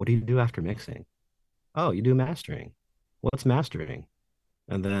 what do you do after mixing? Oh, you do mastering. What's mastering?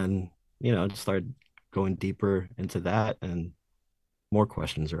 And then just started going deeper into that, and more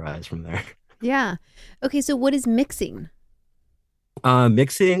questions arise from there. Yeah. Okay, so what is mixing?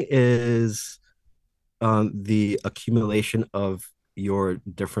 Mixing is the accumulation of your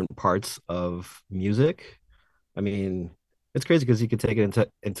different parts of music. I mean, it's crazy because you can take it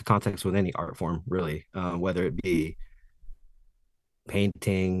into context with any art form, really, whether it be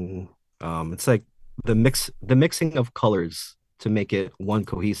painting. It's like the mixing of colors to make it one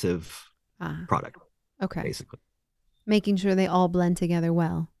cohesive product. Okay. Basically. Making sure they all blend together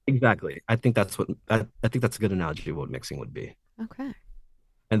well. Exactly. I think that's a good analogy of what mixing would be. Okay.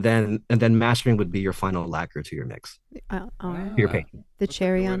 And then mastering would be your final lacquer to your mix. Your paint. The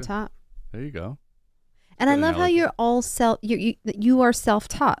cherry on top. There you go. And I Good love how analogy. you're all you are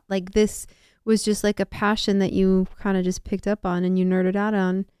self-taught. Like this was just like a passion that you kind of just picked up on and you nerded out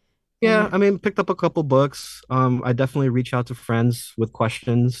on. Yeah, I mean, picked up a couple books. I definitely reach out to friends with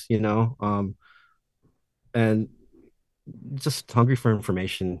questions, and just hungry for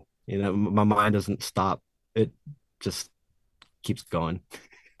information. My mind doesn't stop. It just keeps going.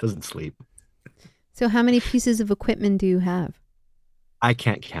 Doesn't sleep. So how many pieces of equipment do you have? I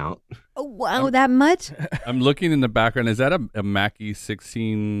can't count. Oh, wow, that much? I'm looking in the background. Is that a Mackie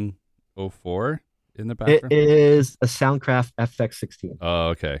 1604 in the It background? is a Soundcraft FX16. Oh,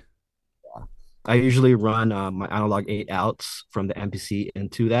 okay. I usually run my analog 8 outs from the MPC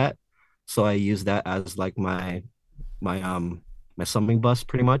into that, so I use that as like my summing bus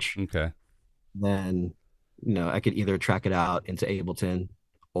pretty much. Okay. Then I could either track it out into Ableton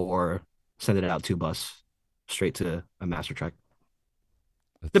or send it out to bus straight to a master track.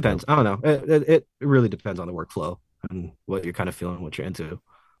 That's Depends. dope. I don't know. It really depends on the workflow and what you're kind of feeling, what you're into,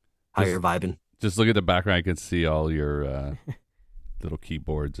 how you're vibing. Just look at the background. I can see all your little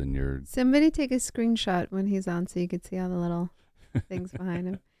keyboards and your. Somebody take a screenshot when he's on so you could see all the little things behind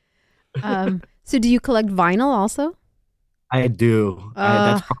him. So do you collect vinyl also? I do.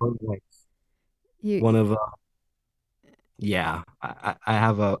 That's probably like one of yeah. I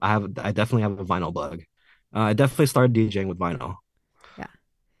definitely have a vinyl bug. I definitely started DJing with vinyl.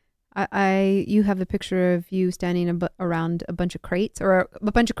 You have a picture of you standing around a bunch of crates, or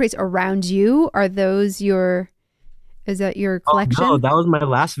a bunch of crates around you. Is that your collection? No, that was my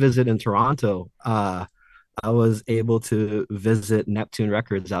last visit in Toronto. I was able to visit Neptune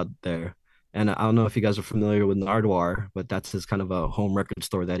Records out there. And I don't know if you guys are familiar with Nardwar, but that's his kind of a home record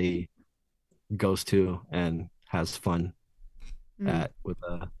store that he goes to and has fun. at with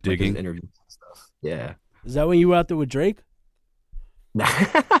Digging? his interviews and stuff. Yeah. Is that when you were out there with Drake?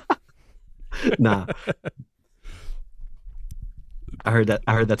 Nah. I heard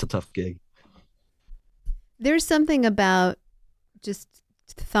that's a tough gig. There's something about just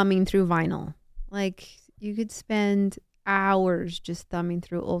thumbing through vinyl. Like you could spend hours just thumbing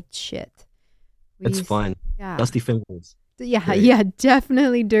through old shit. It's fun. Yeah. Dusty fingers. Yeah, Great. yeah,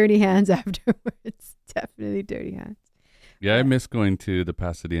 definitely dirty hands afterwards. Definitely dirty hands. Yeah, I miss going to the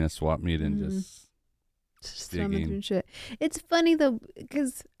Pasadena swap meet and just thumbing digging. through shit. It's funny though,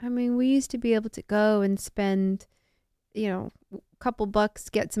 because I mean, we used to be able to go and spend, a couple bucks,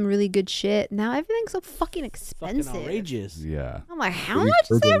 get some really good shit. Now everything's so fucking expensive. Fucking outrageous. Yeah. I'm like, how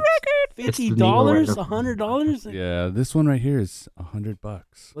much is that record? $50, $100. Yeah, this one right here is $100.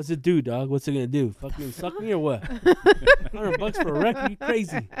 What's it do, dog? What's it gonna do? Fucking suck me or what? $100 for a record? You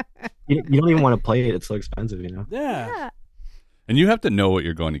crazy? You don't even want to play it. It's so expensive, Yeah. And you have to know what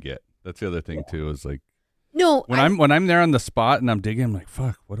you're going to get. That's the other thing too. Is like No, when I'm there on the spot and I'm digging, I'm like,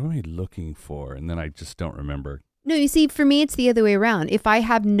 fuck, what am I looking for? And then I just don't remember. No, you see, for me, it's the other way around. If I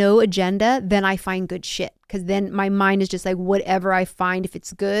have no agenda, then I find good shit. Because then my mind is just like, whatever I find, if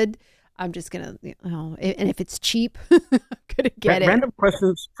it's good, I'm just going to, and if it's cheap, I'm going to get it. Random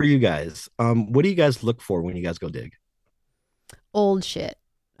questions for you guys. What do you guys look for when you guys go dig? Old shit.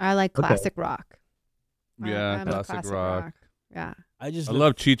 I like Okay. classic rock. Yeah, I'm a classic rock. Yeah. I I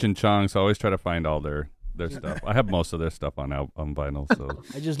love Cheech and Chong, so I always try to find all their stuff. I have most of their stuff on vinyl. So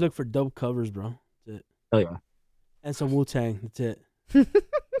I just look for dope covers, bro. That's it. Oh yeah. And some Wu-Tang. That's it.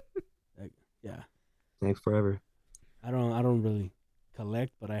 Yeah. Thanks forever. I don't really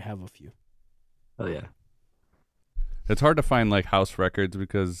collect, but I have a few. Oh yeah. it's hard to find like house records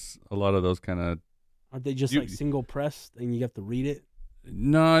because a lot of those kind of Aren't they just like single pressed and you have to read it?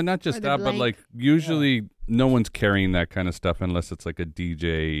 no, not just Or the that, but blank. like usually no one's carrying that kind of stuff unless it's like a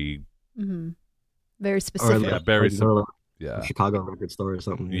DJ. Mm-hmm. Very Or specific. Yeah, very like, go to Yeah, a Chicago record store or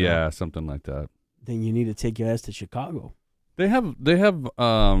something. you know? yeah, something like that. Then you need to take your ass to Chicago. They have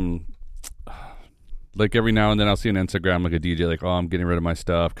like every now and then I'll see on Instagram like a DJ like, oh, I'm getting rid of my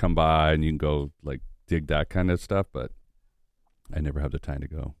stuff, come by and you can go like dig that kind of stuff, but I never have the time to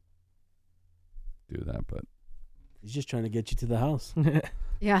go do that. But He's just trying to get you to the house.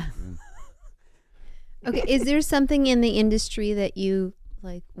 Yeah. Okay. Is there something in the industry that you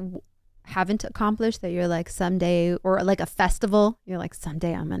like haven't accomplished that you're like someday, or like a festival? You're like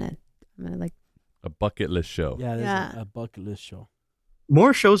someday I'm gonna like. a bucket list show. Yeah, there's Yeah. a bucket list show.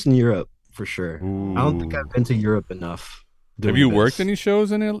 More shows in Europe for sure. Ooh. I don't think I've been to Europe enough. Have doing you this. worked any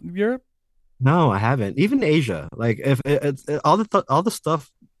shows in Europe? No, I haven't. Even Asia. Like if it's all the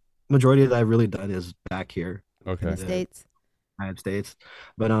stuff, majority that I've really done is back here Okay. in the States. United States.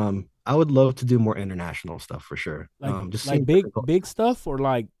 But I would love to do more international stuff for sure. Like, Just like seeing big different- big stuff or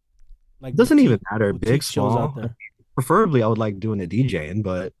like doesn't even boutique- matter. boutique Big, shows small. out there. Preferably, I would like doing a DJing,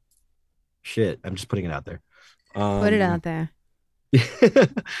 but shit, I'm just putting it out there. Put it out there.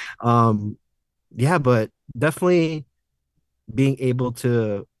 Yeah, but definitely being able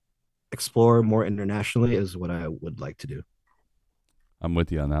to explore more internationally is what I would like to do. I'm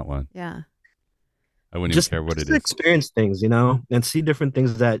with you on that one. Yeah. I wouldn't Just even care what it to is. experience things, and see different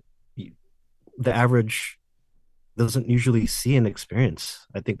things that the average doesn't usually see and experience.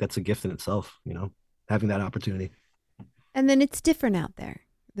 I think that's a gift in itself, having that opportunity. And then it's different out there.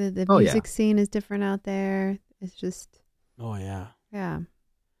 The Oh, yeah. music scene is different out there. It's just, Oh yeah. yeah,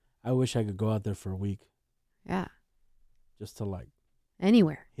 I wish I could go out there for a week yeah. just to like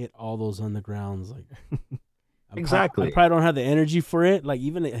Anywhere. hit all those undergrounds. Like Exactly. I probably don't have the energy for it. Like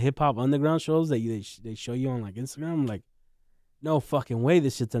even the hip hop underground shows that they show you on like Instagram. I'm like, no fucking way,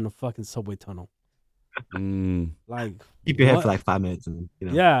 this shit's in the fucking subway tunnel. Mm. Like Keep your head what? for like 5 minutes, and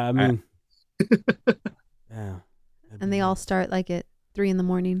Yeah, I mean, yeah. And they all start like at 3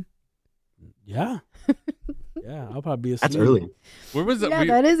 a.m. Yeah. Yeah, I'll probably be asleep. that's early. Where was it? Yeah,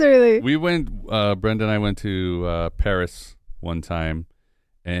 that is early. We went, Brenda and I went to Paris one time,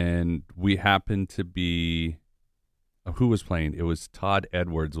 and we happened to be, who was playing? It was Todd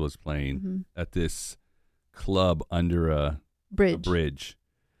Edwards was playing Mhm. at this club under a Bridge. bridge.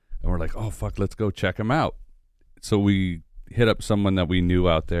 And we're like, oh, fuck, let's go check him out. So we hit up someone that we knew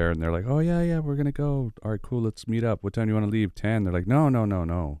out there, and they're like, oh, yeah, we're going to go. All right, cool, let's meet up. What time do you want to leave? 10? They're like, no.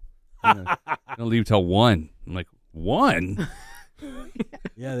 We're going to leave till 1. I'm like, 1?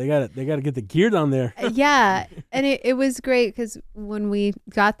 Yeah, they gotta get the gear down there. Yeah. And it was great because when we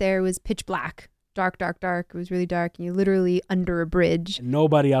got there, it was pitch black. Dark. It was really dark. And you're literally under a bridge. And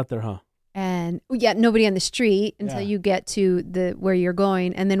nobody out there, huh? And yeah, nobody on the street until Yeah. you get to where you're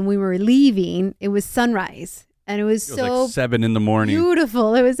going. And then we were leaving, it was sunrise. And it was It was so like 7 in the morning.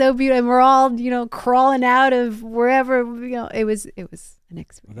 beautiful. It was so beautiful. And we're all, crawling out of wherever, it was an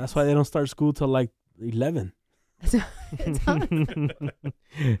experience. Well, that's why they don't start school till like 11.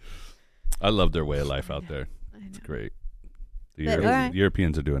 I love their way of life out there. It's great. The But, all right.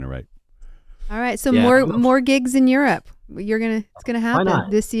 Europeans are doing it right. All right. So Yeah. more gigs in Europe. It's gonna happen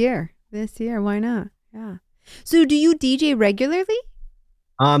not? this year. Why not? Yeah. So do you DJ regularly?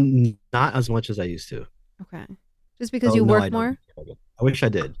 Not as much as I used to. Okay. Just because Oh, you no, work I don't. more? I wish I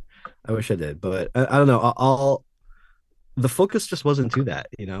did. But I don't know. The focus just wasn't to that,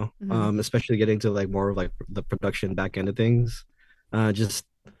 Mhm. especially getting to like more of like the production back end of things. Just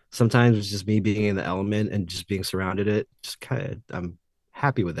sometimes it's just me being in the element and just being surrounded it. Just kind of, I'm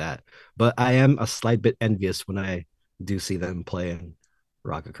happy with that. But I am a slight bit envious when I do see them play and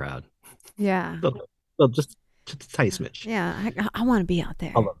rock a crowd. Yeah. So just a tiny smidge. Yeah. I want to be out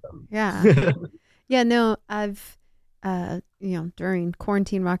there. I love them. Yeah. Yeah. No, I've, during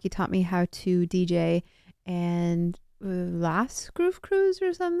quarantine, Rocky taught me how to DJ, and last Groove Cruise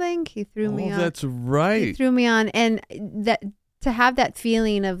or something, he threw me on. That's He right. threw me on, and that to have that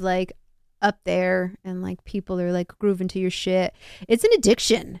feeling of like up there and like people are like grooving to your shit. It's an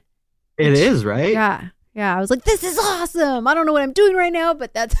addiction. It is, right? Yeah. Yeah. I was like, this is awesome. I don't know what I'm doing right now,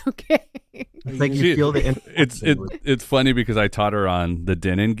 but that's okay. It's like She- you feel the It's funny because I taught her on the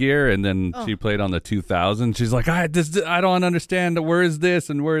Denon gear, and then Oh. she played on the 2000. She's like, I don't understand. Where is this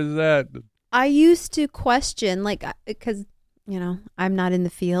and where is that? I used to question, like, because, I'm not in the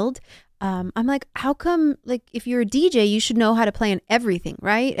field. I'm like, how come, like, if you're a DJ, you should know how to play on everything,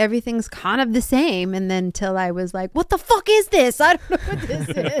 right? Everything's kind of the same. And then till I was like, what the fuck is this? I don't know what this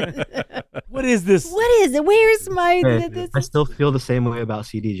is. What is this? What is it? Where's my... Hey, this I still feel the same way about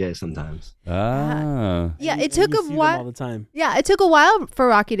CDJ sometimes. Ah. Yeah, And it took you a see them while. all the time. Yeah, it took a while for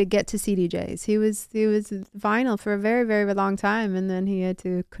Rocky to get to CDJs. He was vinyl for a very, very long time, and then he had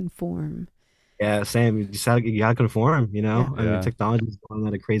to conform. Yeah, same. You gotta conform, I Yeah. mean, technology's going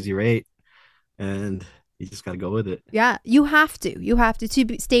at a crazy rate, and you just gotta go with it. Yeah, you have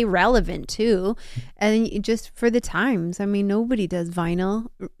to stay relevant too, and just for the times. I mean, nobody does vinyl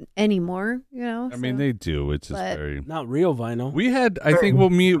anymore. I mean, they do. It's just But- very. Not real vinyl. We had, I think, well,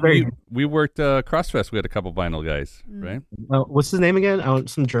 very- we worked CrossFest. We had a couple vinyl guys, Mm. right? What's his name again?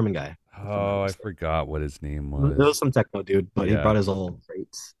 Some German guy. Oh, I forgot what his name There was was. some techno dude, but he Yeah. brought his old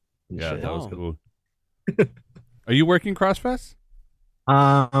crates. And Yeah, shit. that was Oh. cool. Are you working CrossFest?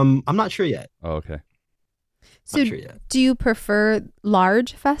 I'm not sure yet. Oh, okay. So, Not sure yet. do you prefer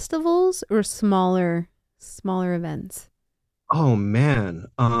large festivals or smaller events? Oh man,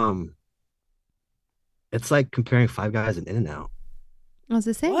 it's like comparing Five Guys and In-N-Out. Oh, it's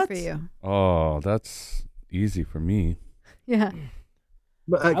the same What? for you. Oh, that's easy for me. Yeah.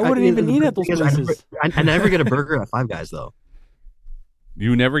 But I wouldn't even eat at those thing is, places. I never get a burger at Five Guys though.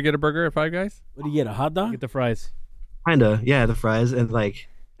 You never get a burger at Five Guys? What do you get? A hot dog? Get the fries. Kinda, yeah, the fries and like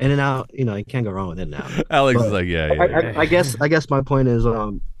In-N-Out. You can't go wrong with In-N-Out. Alex is But like, yeah. I guess my point is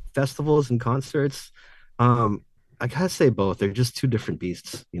festivals and concerts. I gotta say both. They're just two different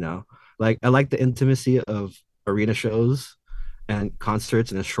beasts. Like I like the intimacy of arena shows and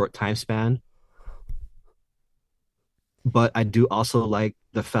concerts in a short time span, but I do also like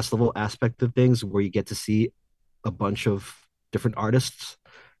the festival aspect of things where you get to see a bunch of different artists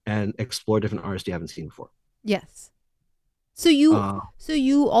and explore different artists you haven't seen before. Yes. So you Uh,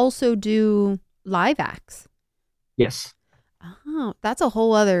 also do live acts. yes. Oh, that's a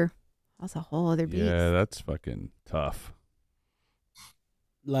whole other beast. Yeah, that's fucking tough.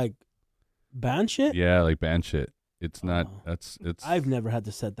 Like band shit? Yeah, like band shit. It's not. Oh. It's. I've never had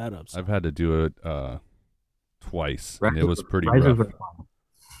to set that up. So. I've had to do it twice, and it was pretty Risers rough. are fun.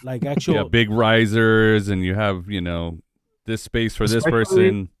 Like actual. Yeah, big risers, and you have this space for this Especially-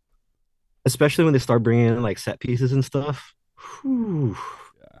 person. Especially when they start bringing in like set pieces and stuff. Whew,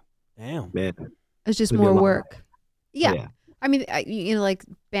 Damn. man. It's just It'd be a more lot. work. Yeah. Yeah. I mean, like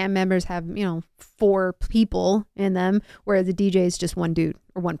band members have, 4 people in them, whereas a DJ is just one dude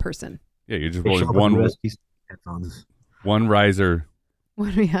or one person. Yeah, you're just They show rolling up with one USBs headphones. one riser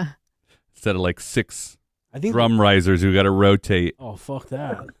Yeah. instead of like 6 I think. drum risers who got to rotate. Oh fuck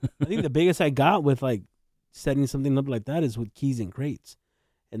that! I think the biggest I got with like setting something up like that is with keys and crates,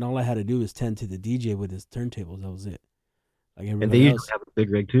 and all I had to do was tend to the DJ with his turntables. That was it. Like And they everybody usually else. have a big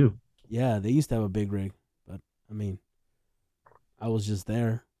rig too. Yeah, they used to have a big rig, but I mean, I was just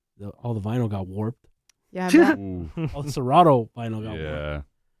there. All the vinyl got warped. Yeah. I bet. Ooh, All the Serato vinyl got warped. yeah.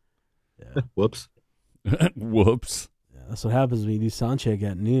 Yeah. Whoops. Whoops. Yeah, that's what happens when you do sound check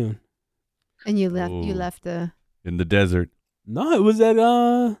at noon. And you left Ooh. the In the desert. No, it was at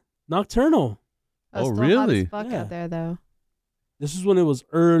Nocturnal. Oh, still hot really? as fuck Yeah. out there, though. This is when it was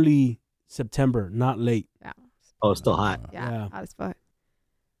early September, not late. Yeah. Oh, it's still hot. Yeah. Yeah. Hot as fuck.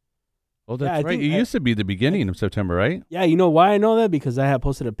 Oh, Yeah, that's I right. think It used to be the beginning of September, right? Yeah, you know why I know that? Because I had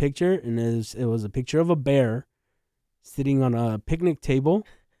posted a picture, and it was a picture of a bear sitting on a picnic table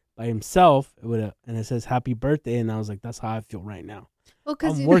by himself and it says "Happy Birthday," and I was like, "That's how I feel right now." Well,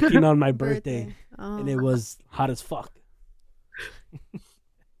 because I'm working on my birthday, Oh. and it was hot as fuck.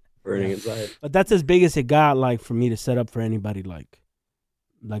 Burning inside. But that's as big as it got, like for me to set up for anybody, like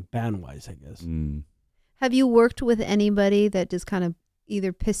band wise, I guess. Mm. Have you worked with anybody that just kind of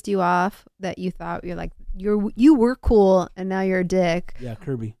either pissed you off that you thought you were cool and now you're a dick, Yeah,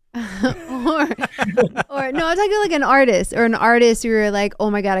 Kirby. or no, I'm talking like an artist you're like,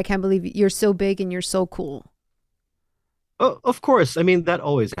 oh my god, I can't believe you're so big and you're so cool. Oh, of course. I mean, that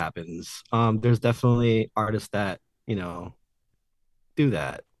always happens. There's definitely artists that, do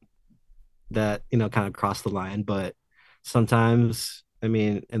that, kind of cross the line. But sometimes, I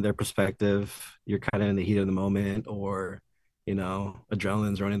mean, in their perspective, you're kind of in the heat of the moment, or,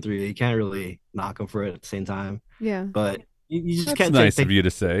 adrenaline's running through you. You can't really knock them for it at the same time. Yeah. But you just That's can't nice take of you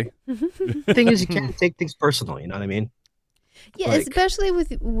to say. the thing is, you can't take things personal. You know what I mean? Yeah, Like- especially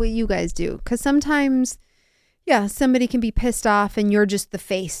with what you guys do, because sometimes, yeah, somebody can be pissed off and you're just the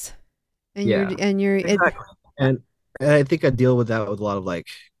face, and Yeah, you're Exactly. And I think I deal with that with a lot of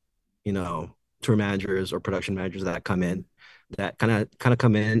tour managers or production managers that come in that kind of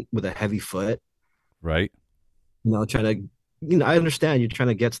come in with a heavy foot, Right? trying to, I understand you're trying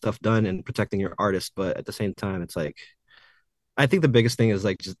to get stuff done and protecting your artist, but at the same time, it's like, I think the biggest thing is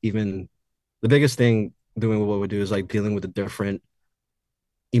the biggest thing doing what we do is like dealing with the different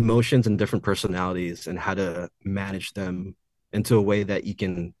emotions and different personalities and how to manage them into a way that you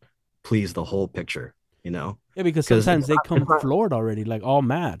can please the whole picture, Yeah, because 'Cause sometimes they come it's not- floored already, like all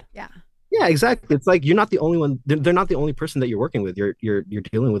mad. yeah. Yeah, exactly. It's like you're not the only one. They're not the only person that you're working with. You're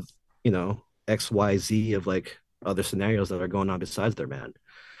dealing with, X, Y, Z of like other scenarios that are going on besides their band.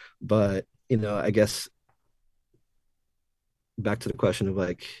 But, I guess back to the question of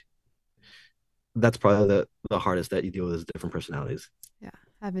like, that's probably the hardest that you deal with is different personalities.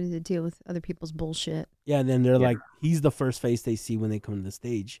 Having to deal with other people's bullshit. Yeah, and then they're Yeah. like, he's the first face they see when they come to the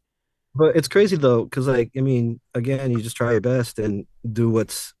stage. But it's crazy though, because like, I mean, again, you just try your best and do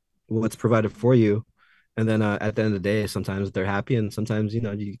what's provided for you. And then at the end of the day, sometimes they're happy and sometimes,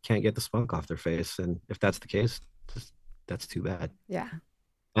 you can't get the spunk off their face. And if that's the case, that's too bad. Yeah.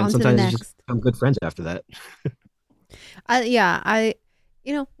 And On to the sometimes you next. just become good friends after that.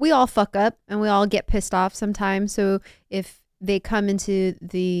 We all fuck up and we all get pissed off sometimes. So if they come to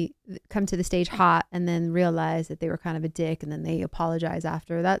the stage hot and then realize that they were kind of a dick and then they apologize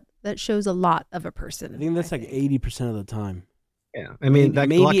after, that shows a lot of a person. I think that's like 80% of the time. Yeah. I mean,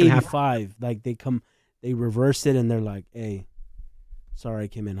 that a lot maybe can happen. 85. Like they reverse it and they're like, "Hey, sorry, I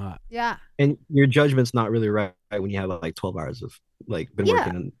came in hot." Yeah, And your judgment's not really right when you have like 12 hours of like been Yeah.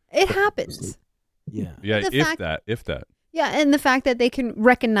 working. And it happens. Yeah. Yeah, The fact- if that. Yeah, and the fact that they can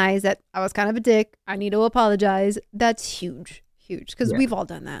recognize that I was kind of a dick, I need to apologize, that's huge. Because Yeah. we've all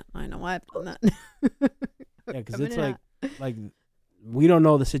done that. I know I've done that. Yeah, because Coming it's in like we don't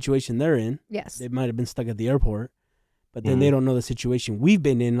know the situation they're in. yes. They might have been stuck at the airport, but then they don't know the situation we've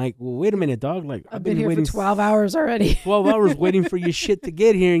been in. Like, well, wait a minute, dog. Like, I've been here waiting for 12 hours already. 12 hours waiting for your shit to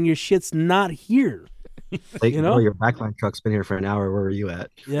get here, and your shit's not here. like, You know? your backline truck's been here for an hour. Where were you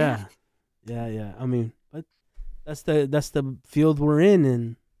at? Yeah, yeah. I mean, but that's the field we're in,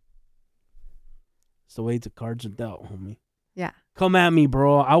 and it's the way the cards are dealt, homie. Yeah. Come at me,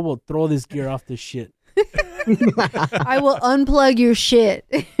 bro. I will throw this gear off this shit. I will unplug your shit.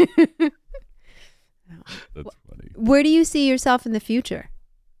 That's funny. Where do you see yourself in the future?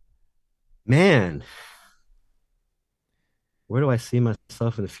 Man, where do I see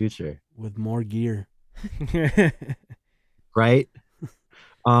myself in the future? With more gear. Right?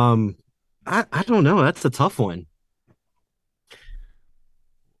 I don't know. That's a tough one.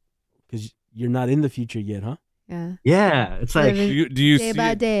 Because you're not in the future yet, huh? Yeah. Yeah, it's like Living Do you day see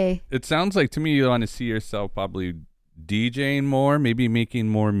by it? day. It sounds like to me you want to see yourself probably DJing more, maybe making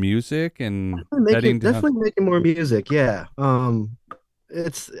more music and heading down. definitely making more music. Yeah. I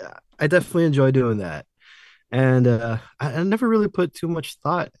definitely enjoy doing that, and I never really put too much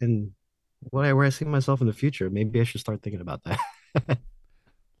thought in where I see myself in the future. Maybe I should start thinking about that.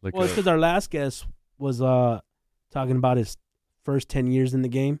 Like Well, it's because our last guest was talking about his first 10 years in the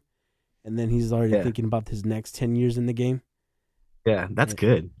game, and then he's already Yeah. thinking about his next 10 years in the game. Yeah, that's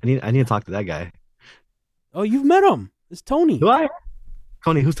good. I need to talk to that guy. Oh, you've met him. It's Tony. Do I?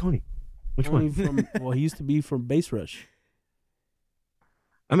 Tony, who's Tony? Which Tony one? from, well, he used to be from Bass Rush.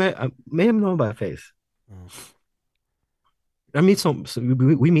 I may have known by face. Oh. I meet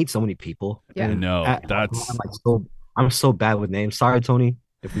we meet so many people. Yeah. and No, at- that's- I'm so bad with names. Sorry, Tony,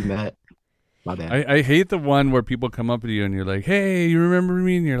 if we met. My bad. I hate the one where people come up to you and you're like, "Hey, you remember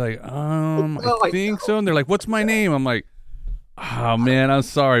me?" And you're like, Oh, I I think know. so." And they're like, "What's my name?" I'm like, "Oh man, I'm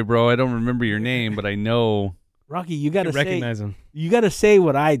sorry, bro. I don't remember your name, but I know." Rocky, you gotta You recognize him. you gotta say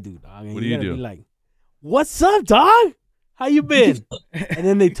what I do, dog. And What do you gotta do? Be like, what's up, dog? How you been? And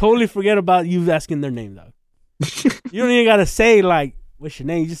then they totally forget about you asking their name, dog. You don't even gotta say like, what's your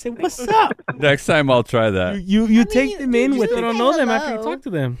name? You just say, what's up? Next time I'll try that. You take them in you with just You it. don't say know them after you hello. talk to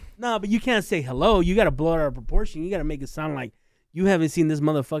them. No, but you can't say hello. You gotta blow it out of proportion. You gotta make it sound like you haven't seen this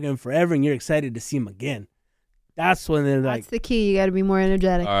motherfucker in forever and you're excited to see him again. That's when they're like, That's the key. You got to be more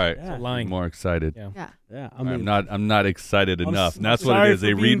energetic. All right, Yeah. Lying. more excited. Yeah. Yeah. yeah, I I'm not excited enough. I'm That's what it sorry is. for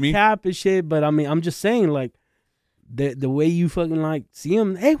They being read me. cap and shit, but I mean, I'm just saying, like, the way you fucking like see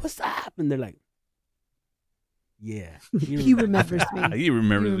them, hey, what's up? And they're like, yeah, He remembers me. He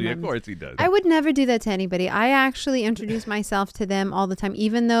remembers He me. Of remembers. course he does. I would never do that to anybody. I actually introduce myself to them all the time,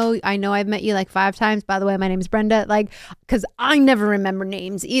 even though I know I've met you like 5 times. By the way, my name's Brenda. Like, because I never remember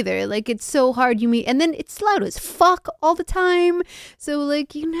names either. Like, it's so hard. You meet, and then it's loud as fuck all the time. So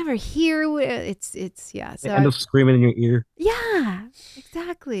like, you never hear. It's yeah. So They end up screaming in your ear. yeah,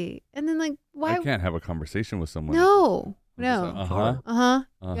 exactly. And then like, why? I can't have a conversation with someone. No, I'm just no. like, Uh-huh.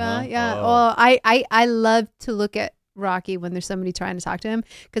 Yeah, Uh-huh. yeah. Oh. Well, I love to look at Rocky when there's somebody trying to talk to him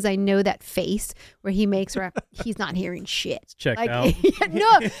because I know that face where he makes where he's not hearing shit. Checked Like, out.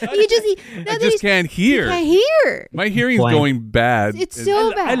 no, he just I just can't hear. Can't hear. My hearing's Blank. going bad. It's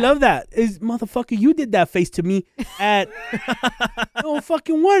so bad. I love that. Is motherfucker, you did that face to me at no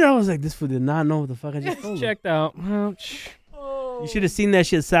fucking wonder. I was like, this fool did not know what the fuck I just told him. Checked out. You should have seen that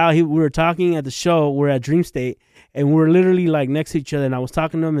shit, Sal. We were talking at the show. We're at Dream State, and we were literally like next to each other. And I was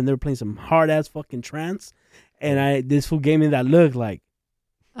talking to them, and they were playing some hard ass fucking trance. And this fool gave me that look, like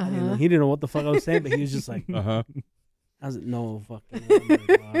I didn't know. Uh-huh. He didn't know what the fuck I was saying, but he was just like, Uh-huh. I was like, no fucking.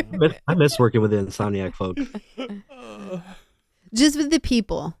 Oh my God. I miss working with the Insomniac folks. Just with the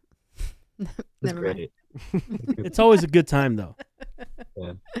people. It's Never mind. great. It's always a good time though,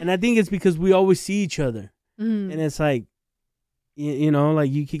 Yeah. and I think it's because we always see each other, Mhm. and it's like, you know,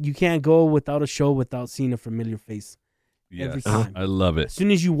 like you can't go without a show without seeing a familiar face. Every Yes. time. I love As it.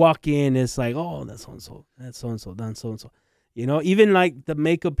 soon as you walk in, it's like, oh, that's so and so, that's so and so, that's so and so. You know, even like the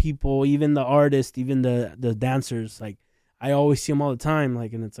makeup people, even the artists, even the dancers. Like I always see them all the time.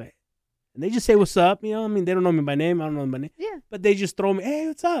 Like, and it's like, and they just say what's up. You know, I mean, they don't know me by name. I don't know them by name. Yeah. But they just throw me, hey,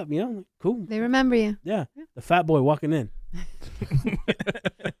 what's up? You know, like, cool. They remember you Yeah, the fat boy walking in.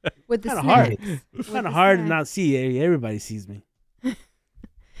 with the Kinda hard. snacks. With Kind the of hard to snacks. not see. Everybody sees me.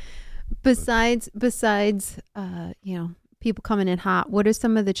 Besides, you know, people coming in hot, what are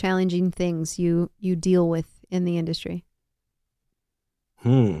some of the challenging things you deal with in the industry?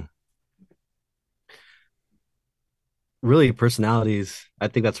 Really, personalities. I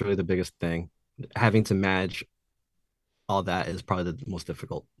think that's really the biggest thing. Having to match all that is probably the most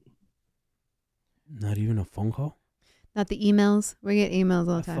difficult. Not even a phone call. Not the emails. We get emails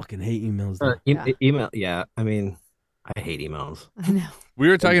all I the time. fucking hate emails. though. Yeah. Email. Yeah. I mean, I hate emails. I know. We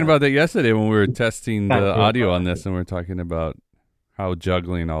were talking about that yesterday when we were testing the Yeah. audio on this, and we were talking about how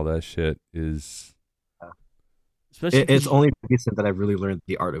juggling all that shit is. Especially It's 'cause- only recent that I've really learned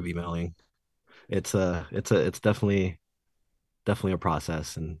the art of emailing. It's definitely a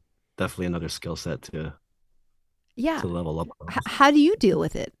process and definitely another skill set to Yeah. level up. How do you deal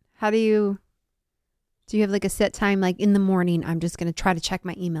with it? Do you have like a set time, like in the morning, I'm just going to try to check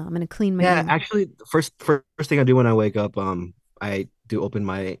my email. I'm going to clean my Yeah, email. actually, the first thing I do when I wake up, I do open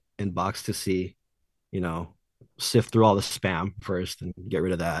my inbox to see, sift through all the spam first and get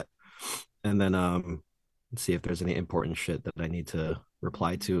rid of that, and then see if there's any important shit that I need to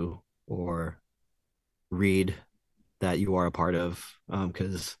reply to or read that you are a part of,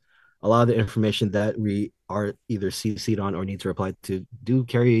 because a lot of the information that we are either CC'd on or need to reply to do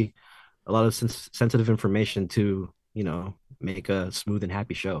carry a lot of sensitive information to make a smooth and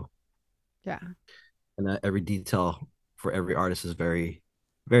happy show. Yeah. And every detail for every artist is very,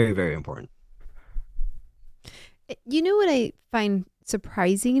 very, very important. You know what I find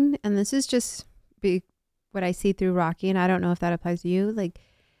surprising, and this is just what I see through Rocky, and I don't know if that applies to you. Like,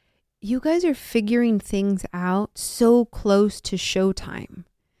 you guys are figuring things out so close to showtime.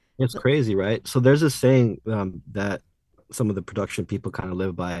 It's crazy, right? So there's this saying that some of the production people kind of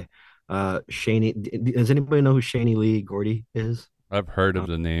live by. Shaney, does anybody know who Shaney Lee Gordy is? I've heard of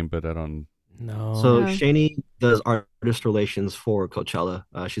the name, but I don't. No. So No. Shaney does artist relations for Coachella.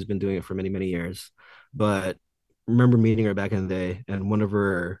 She's been doing it for many, many years. But remember meeting her back in the day, and one of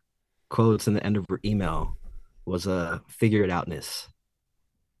her quotes in the end of her email was a figure it outness.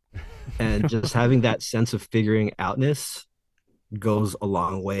 And just having that sense of figuring outness goes a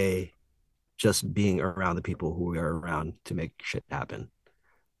long way, just being around the people who we are around to make shit happen.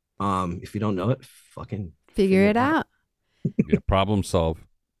 If you don't know it, fucking Figure it out. Yeah, problem solve.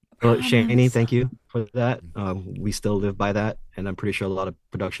 Well, Shani, Promise. thank you for that. We still live by that, and I'm pretty sure a lot of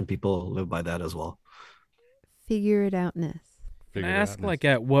production people live by that as well. Figure it outness. Can I Figure it ask, out. like,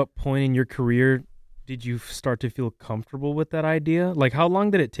 at what point in your career did you start to feel comfortable with that idea? Like, how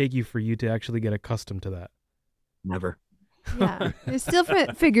long did it take you for you to actually get accustomed to that? Never. Yeah, you're still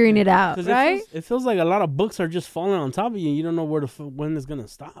figuring it out, 'Cause right? it feels like a lot of books are just falling on top of you. And you don't know where when it's gonna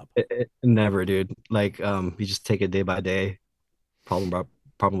stop. Never, dude. Like, you just take it day by day, problem by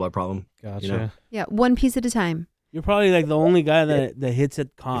problem. Gotcha. You know? Yeah, one piece at a time. You're probably like the only guy that hits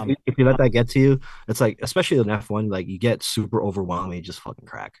it calm. If you let that get to you, it's like, especially in F1, like you get super overwhelmed, you just fucking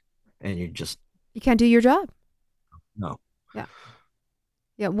crack, and you just You can't do your job. no.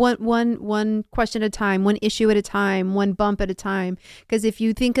 Yeah, one question at a time, one issue at a time, one bump at a time. Because if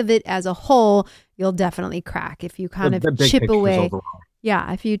you think of it as a whole, you'll definitely crack. If you kind The of big chip picture's away, overwhelming.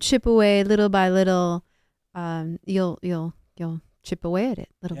 yeah, if you chip away little by little, you'll chip away at it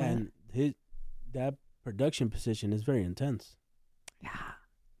little by little. And that production position is very intense. Yeah,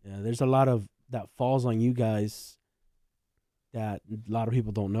 Yeah, there's a lot of that falls on you guys that a lot of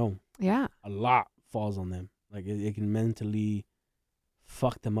people don't know. yeah. A lot falls on them. Like it can mentally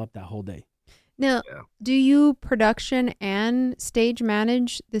fuck them up that whole day. Now, Yeah. do you production and stage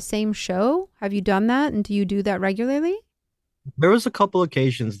manage the same show? Have you done that, and do you do that regularly? There was a couple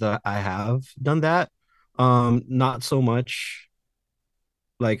occasions that I have done that. Not so much.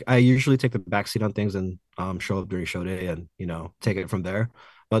 Like I usually take the backseat on things and show up during show day and take it from there.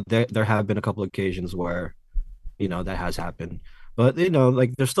 But there have been a couple occasions where that has happened. But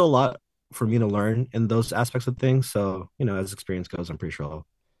like there's still a lot for me to learn in those aspects of things. So as experience goes, I'm pretty sure I'll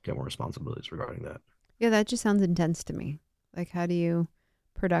get more responsibilities regarding that. Yeah, that just sounds intense to me. Like, how do you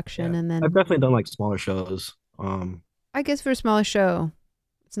production Yeah. and then I've definitely done like smaller shows. I guess for a smaller show,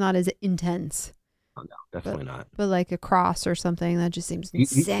 it's not as intense. No, definitely not. But like a cross or something, that just seems You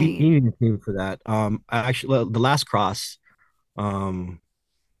insane. need a team for that. I actually the last cross, um,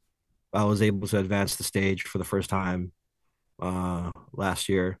 I was able to advance the stage for the first time last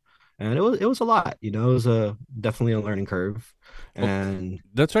year, and it was a lot. It was definitely a learning curve, Well, and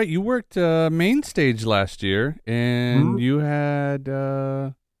That's right. You worked main stage last year, and Mhm. you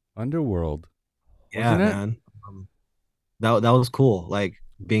had Underworld. yeah, wasn't it? man, that was cool. Like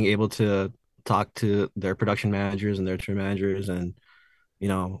being able to talk to their production managers and their tour managers, and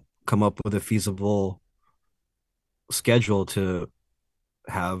come up with a feasible schedule to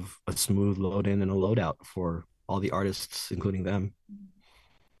have a smooth load in and a load out for all the artists, including them.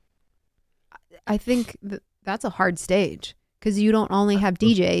 I think that's a hard stage because you don't only have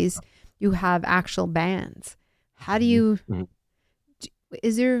DJs, you have actual bands. How do you? Mhm.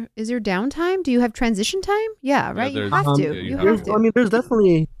 Is there downtime? Do you have transition time? Yeah, right. You there's- have to. yeah, you you have have to. I to. mean, there's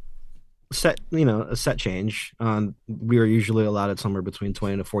definitely a set change. We are usually allotted somewhere between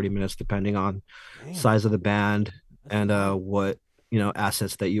 20 to 40 minutes, depending on Damn, size of the band that's and a lot. what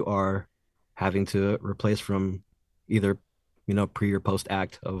assets that you are having to replace from either pre or post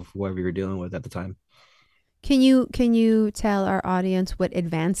act of whoever you're dealing with at the time. Can you tell our audience what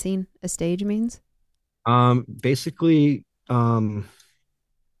advancing a stage means? Basically, I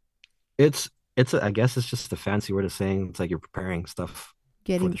guess it's just a fancy word of saying it's like you're preparing stuff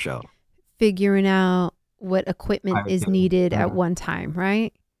for the show. Figuring out what equipment I is do. needed at one time,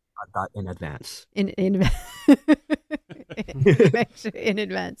 right? In advance. In in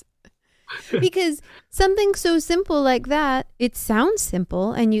advance. Because something so simple like that, it sounds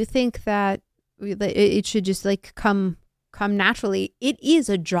simple, and you think that it should just like come naturally. It is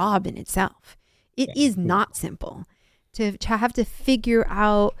a job in itself. It is not simple to have to figure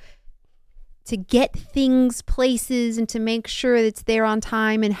out, to get things places and to make sure it's there on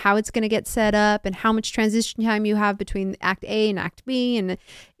time, and how it's going to get set up, and how much transition time you have between act A and act B. And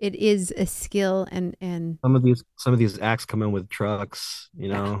it is a skill, and Some of these acts come in with trucks,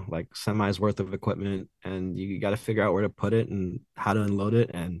 like semis worth of equipment, and you got to figure out where to put it and how to unload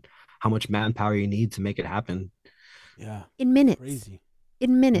it and how much manpower you need to make it happen. Yeah, in minutes. crazy.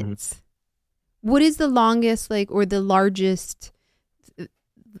 In minutes. What is the longest, like, or the largest,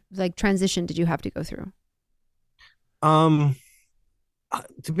 like, transition did you have to go through?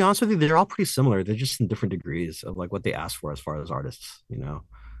 To be honest with you, they're all pretty similar. They're just in different degrees of like what they ask for as far as artists,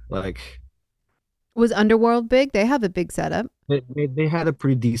 like Was Underworld big? They have a big setup. they had a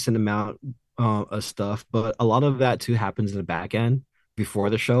pretty decent amount. stuff, but a lot of that too happens in the back end before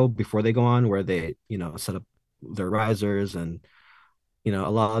the show, before they go on, where they, set up their risers and, a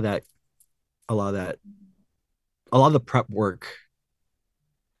lot of that, a lot of that, a lot of the prep work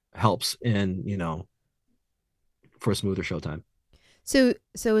helps in, for a smoother showtime. So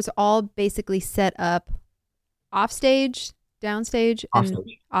it's all basically set up off stage, downstage, and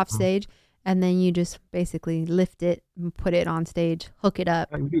Offstage. off stage, and then you just basically lift it and put it on stage, hook it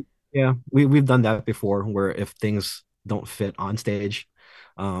up. Yeah, we've done that before where if things don't fit on stage,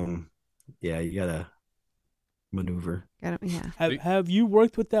 yeah, you gotta maneuver. Yeah. Have you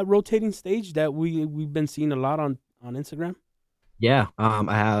worked with that rotating stage that we've been seeing a lot on Instagram? Yeah,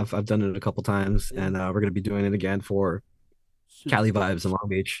 I've done it a couple times, and we're gonna be doing it again for Cali Vibes in Long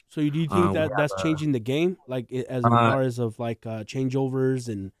Beach. So do you think that We that's have, changing the game, like as far as of like changeovers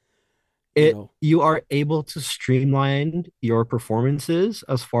and you are able to streamline your performances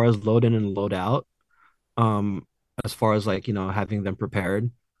as far as load in and load out, um, as far as like having them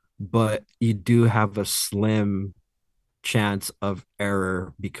prepared, but you do have a slim chance of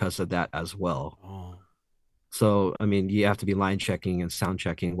error because of that as well. Oh, So I mean, you have to be line checking and sound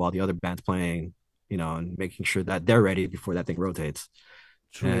checking while the other band's playing, and making sure that they're ready before that thing rotates.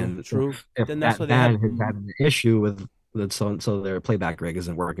 And true. if Then that's that why they have. band has had an issue with so their playback rig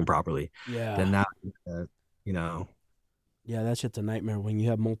isn't working properly, Yeah. then now you know Yeah, that shit's a nightmare when you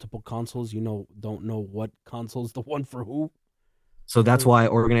have multiple consoles. Don't know what console's the one for who. so that's why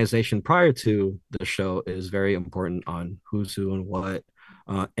organization prior to the show is very important on who's who and what.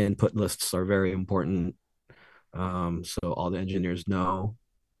 Input lists are very important, so all the engineers know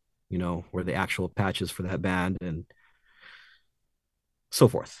where the actual patches for that band and so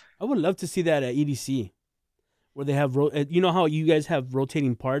forth. I would love to see that at EDC, where they have you know how you guys have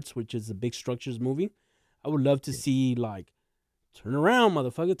rotating parts, which is the big structures moving. I would love to see like, turn around,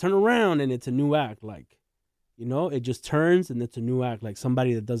 motherfucker, turn around, and it's a new act. Like, it just turns and it's a new act, like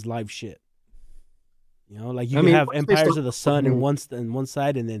somebody that does live shit. Like you can have Empires of the Sun in one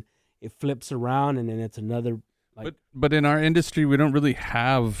side, and then it flips around, and then it's another. Like, but in our industry, we don't really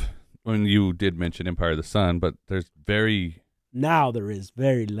have. When you did mention Empire of the Sun, but there's now there is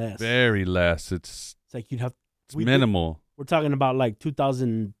very less. very less. It's like you'd have. Minimal. We're talking about like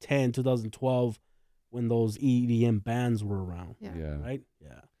 2010, 2012, when those EDM bands were around. Yeah. Right?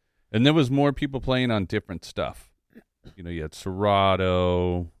 Yeah. And there was more people playing on different stuff. You had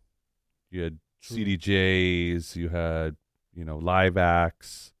Serato, you had CDJs, you had, live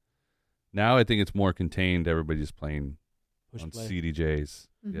acts. Now I think it's more contained. Everybody's playing on CDJs.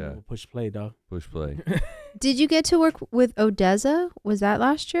 Mm-hmm. Yeah. Push play, dog. Push play. Did you get to work with Odessa? Was that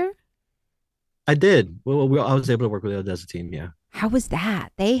last year? I did. Well, I was able to work with the Odessa team. Yeah. How was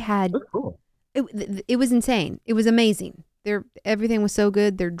that? They had That's cool. it was insane. It was amazing. Everything was so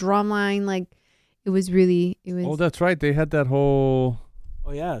good. Their drum line, like it was. Oh, that's right. They had that whole.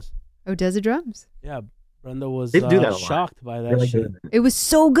 Oh yes. Odessa drums. Yeah, Brenda was They do that a lot. shocked by that They're like shit. It was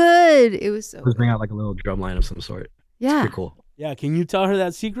so good. It was so. Just bring out like a little drum line of some sort. Yeah. Pretty cool. Yeah, can you tell her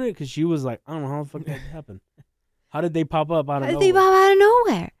that secret? Because she was like, I don't know how the fuck that happened. How did they pop up out of How did nowhere? they pop out of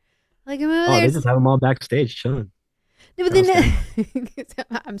nowhere? Like They just have them all backstage chilling. No, but then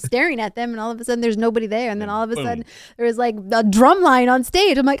I'm staring at them, and all of a sudden there's nobody there, and then all of a sudden there was like a drum line on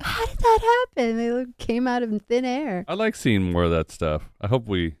stage. I'm like, how did that happen? They came out of thin air. I like seeing more of that stuff. I hope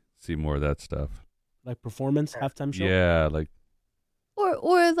we see more of that stuff. Like performance, halftime show? Yeah, like.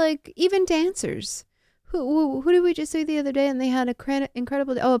 Or like even dancers. Who did we just see the other day? And they had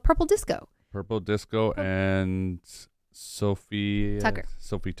incredible. Oh, Purple Disco. Purple Disco and Sophie Tucker.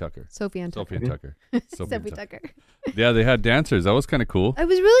 Sophie Tucker. Sophie and Sophie Tucker. and Tucker. Sophie Tucker. Yeah, they had dancers. That was kind of cool. It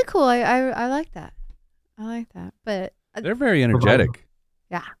was really cool. I like that. I like that. But They're very energetic.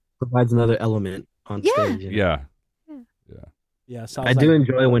 yeah. Provides another element on stage. Yeah. Yeah. I do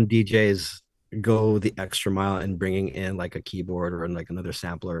enjoy when DJs go the extra mile and bringing in like a keyboard or like another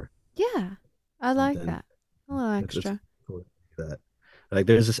sampler. Yeah. I like Something. that. A little It's extra. cool to do that. Like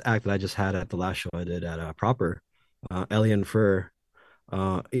there's this act that I just had at the last show I did at Proper, Ellie and Fur.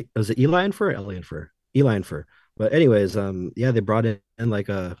 Was it Eli and Fur or Ellie and Fur? Eli and Fur. But anyways, yeah, they brought in like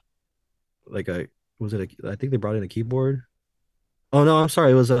a was it I think they brought in a keyboard. Oh no, I'm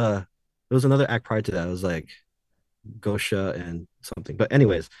sorry. It was another act prior to that. It was like Gosha and something. But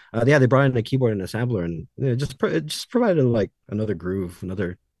anyways, yeah, they brought in a keyboard and a sampler, and it just provided like another groove,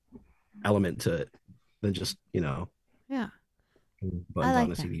 another element to it than just Yeah. buttons like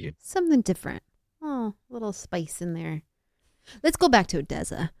on a that. CDJ. Something different. Oh, a little spice in there. Let's go back to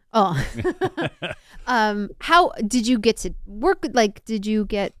Odessa. Oh, how did you get to work? Did you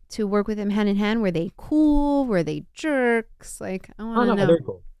get to work with them hand in hand? Were they cool? Were they jerks? Like, I want to know. They're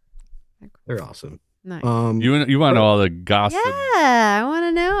cool. They're awesome. Nice. You want to know all the gossip? Yeah, I want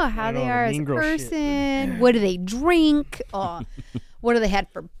to know how I know they the are as a mean girl shit, person. man. What do they drink? Oh, what do they had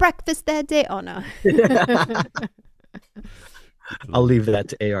for breakfast that day? Oh no. I'll leave that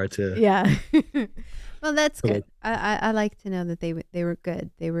to AR too. Yeah. Well, that's Okay. good. I like to know that they were good.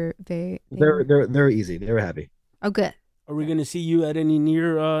 They were very. They're easy. They were happy. Oh, good. Are we gonna see you at any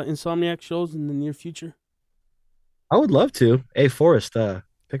near Insomniac shows in the near future? I would love to. Hey, Forrest,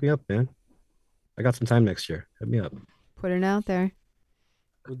 pick me up, man. I got some time next year. Hit me up. Put it out there.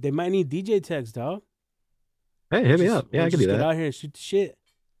 They might need DJ techs, dog. Hey, hit me Just- up. Yeah, we'll I can just do Get that. out here and shoot the shit.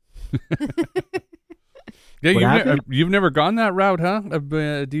 Yeah, What happened? you've never gone that route, huh? Of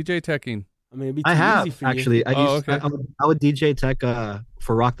DJ teching. I mean, it'd be too I have easy for you. actually. Okay. I would DJ tech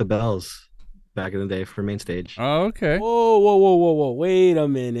for Rock the Bells back in the day for main stage. Oh, okay. Whoa. Wait a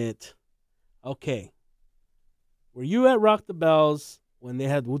minute. Okay. Were you at Rock the Bells when they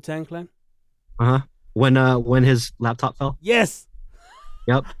had Wu-Tang Clan? When his laptop fell. Yes.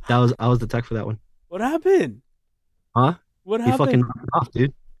 Yep, I was the tech for that one. What happened? Huh? What He happened? fucking knocked it off,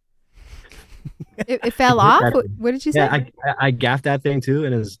 dude. It fell off. What did you say? Yeah, I gaffed that thing too,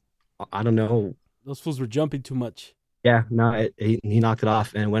 and I don't know. Those fools were jumping too much. Yeah, no, he knocked it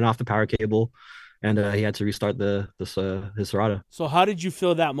off and went off the power cable, and he had to restart his Serato. So how did you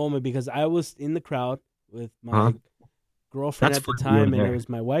feel that moment? Because I was in the crowd with my girlfriend That's at the fun, you were time, and it there. was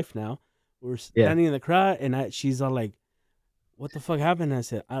my wife now. We were Yeah. standing in the crowd, and she's all like, "What the fuck happened?" I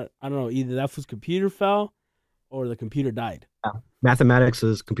said, "I don't know. Either that fool's computer fell, or the computer died." Mathematics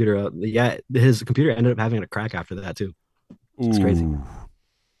is computer. His computer ended up having a crack after that too. It's crazy. Ooh.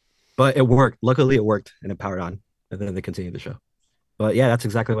 But it worked. Luckily, it worked and it powered on, and then they continued the show. But yeah, that's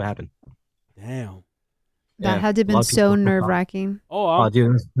exactly what happened. Damn. That Yeah, had to have a lot been of so people- nerve wracking. Oh,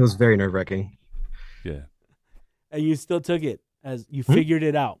 dude, it was very nerve wracking. Yeah. And you still took it as you Hmm? figured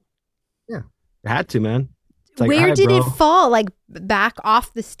it out. I had to, man. It's like, Where "Alright, did it bro." fall? Like back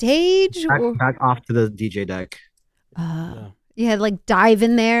off the stage? Or- Back off to the DJ deck. Yeah. You had to, like dive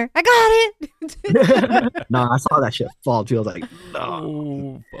in there. I got it. No, I saw that shit fall too. I was like, no.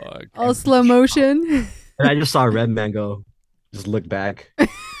 Oh fuck. All slow motion. And I just saw Red Man go, just look back. I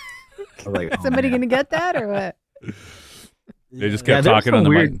was like, oh, Somebody man. gonna get that or what? They just Yeah, kept there was talking on some the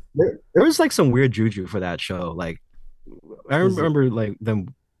weird. mic. There was like some weird juju for that show. Like, I remember like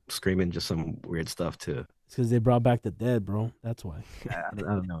them screaming just some weird stuff too. It's because they brought back the dead, bro. That's why. I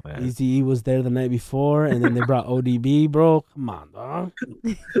don't know, man. Eazy-E was there the night before, and then they brought ODB, bro. Come on, dog.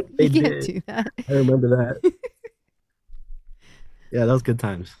 You They can't did. do that. I remember that. Yeah, that was good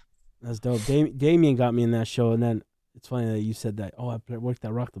times. That's dope. Damien got me in that show, and then it's funny that you said that. Oh, I worked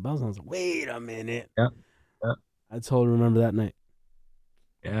at Rock the Bells. And I was like, wait a minute. Yeah. Yeah. I totally remember that night.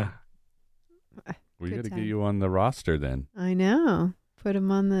 Yeah. We Good got to get time. you on the roster then. I know. Put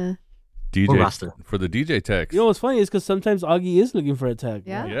him on the. DJ What roster? for the DJ techs. You know what's funny is because sometimes Augie is looking for a tag.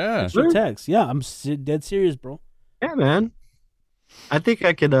 Yeah. like, Yeah. extra Really? tags. Yeah, I'm dead serious, bro. Yeah, man. I think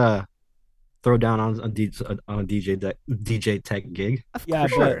I could throw down on a DJ tech gig. Of Yeah,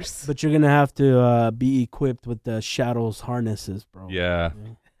 course. but you're gonna have to be equipped with the Shadows harnesses, bro. Yeah.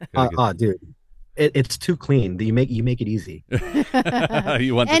 Yeah. Gotta Oh, dude, it's too clean. You make it easy.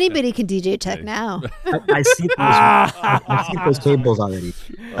 You want the- Anybody can DJ tech Okay. now. I see those, I see those cables already.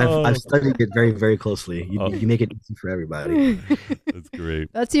 I've studied it very, very closely. Oh. You make it easy for everybody. That's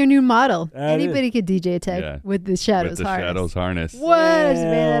great. That's your new model. That Anybody could DJ tech Yeah. with the shadows With the harness. Shadows harness. What? I just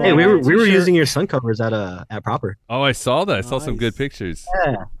made that Hey, up. we were T-shirt. using your sun covers at Proper. Oh, I saw that. I saw some good Nice. pictures.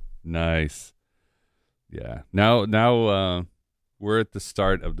 Yeah. Nice. Yeah. Now we're at the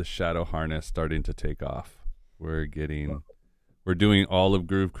start of the Shadow harness starting to take off. We're doing all of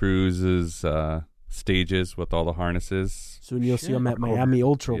Groove Cruise's stages with all the harnesses. Soon you'll see them at Miami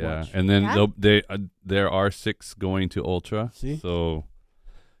Ultra Yeah, Watch. and then Yeah. there are 6 going to Ultra. See? So,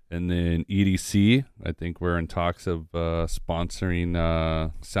 and then EDC, I think we're in talks of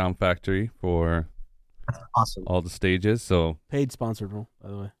sponsoring Sound Factory for Awesome. all the stages. So, Paid sponsor, bro. By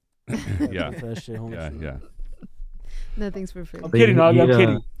the way. yeah, For that shit, homie. yeah. Nothing's for free. I'm But kidding, you Augie. I'm need,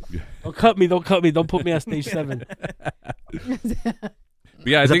 kidding. Yeah. Don't cut me. Don't cut me. Don't put me on stage 7. But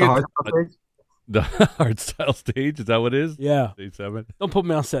yeah, I Is that think the it's hard stage? the hard style stage. Is that what it is? Yeah. Stage 7. Don't put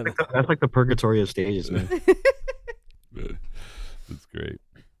me on 7. That's like the purgatory of stages, man. That's great.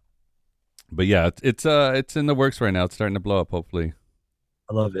 But yeah, it's in the works right now. It's starting to blow up. Hopefully,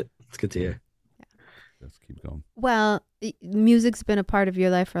 I love it. It's good to hear. let's keep going. Well, music's been a part of your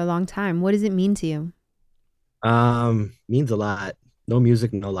life for a long time. What does it mean to you? Means a lot. No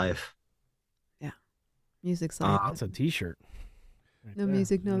music, no life. Music's life. That's a T-shirt. right No there.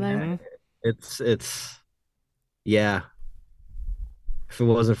 music, no life. Mhm. It's yeah. if it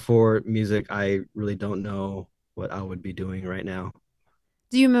wasn't for music, I really don't know what I would be doing right now.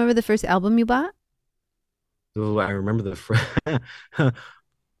 Do you remember the first album you bought? So I remember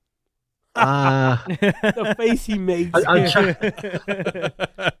uh The face he makes. I'm trying,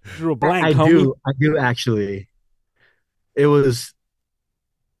 Drew a blank, I homie. do actually. It was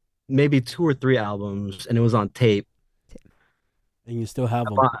maybe two or three albums, and it was on tape. And you still have I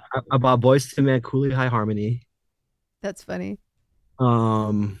them. bought, I bought Boys to Men, Cooley High Harmony. That's funny.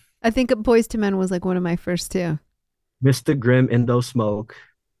 Um, I think Boys to Men was like one of my first too. Mr. Grimm, Indo Smoke,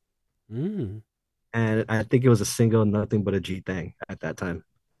 Mm. and I think it was a single, Nothing But a G Thing at that time.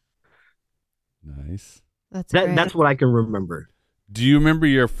 Nice. That's what I can remember. Do you remember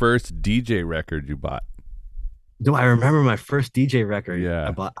your first DJ record you bought? Do I remember my first DJ record?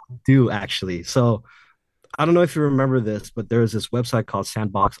 Yeah. I do actually. So I don't know if you remember this, but there was this website called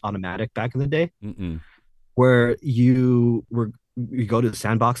Sandbox Automatic back in the day Mm-mm. where you go to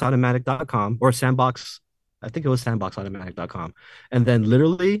sandboxautomatic.com or sandbox, I think it was sandboxautomatic.com. And then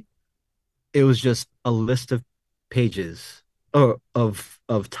literally it was just a list of pages or of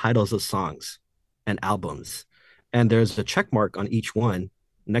titles of songs and albums. And there's a check mark on each one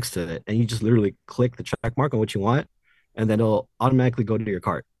next to it. And you just literally click the check mark on what you want, and then it'll automatically go to your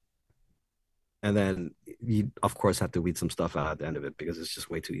cart. And then you, of course, have to weed some stuff out at the end of it because it's just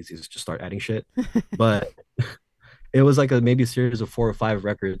way too easy to just start adding shit. But it was like a maybe a series of 4 or 5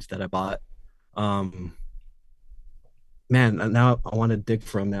 records that I bought. Um, man, now I want to dig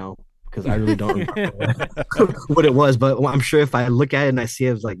from now because I really don't remember what it was. But I'm sure if I look at it and I see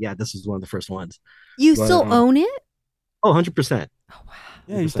it, it's like, yeah, this is one of the first ones. You But, still own it? Oh, 100%.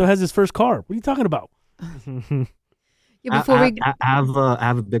 Yeah, he still has his first car. What are you talking about? Yeah, before we I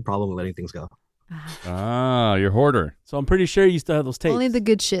have a big problem with letting things go. Ah, you're a hoarder. So I'm pretty sure you still have those tapes. only the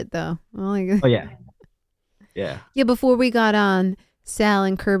good shit though. Only good. Oh yeah, yeah. Yeah, before we got on, Sal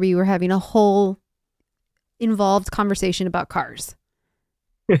and Kirby were having a whole involved conversation about cars.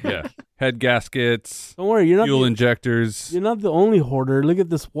 Yeah. Head gaskets, Don't worry, you're fuel not injectors. the only hoarder. Look at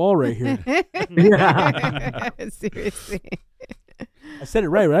this wall right here. Seriously. I said it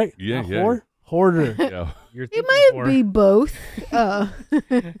right? Yeah, A yeah. Hoarder. Yeah, You're It thinking might more. be both.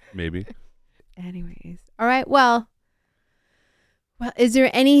 maybe. Anyways. All right. Well, is there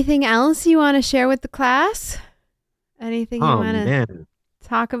anything else you want to share with the class? Anything you Oh want to man,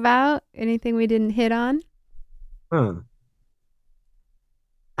 talk about? Anything we didn't hit on? huh.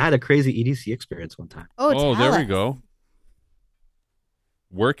 I had a crazy EDC experience one time. Oh, Oh, there tell we us. go.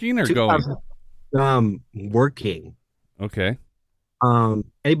 Working or going? Working. Okay.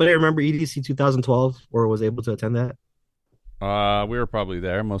 Anybody remember EDC 2012 or was able to attend that? We were probably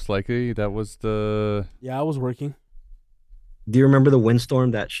there, most likely. That was the. Yeah, I was working. Do you remember the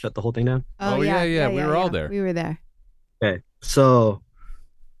windstorm that shut the whole thing down? Oh, yeah, we were all there. We were there. Okay, so,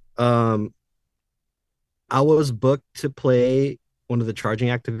 I was booked to play one of the charging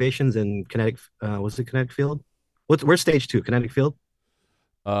activations in Kinetic. Was it Kinetic Field? Where's stage 2? Kinetic Field.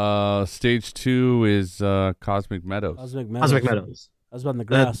 Stage 2 is Cosmic Meadows. Cosmic Meadows. Cosmic Meadows. I was about in the The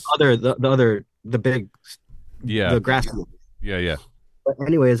grass. the big, Yeah. the grass field. Yeah. But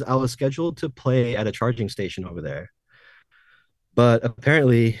anyways, I was scheduled to play at a charging station over there. But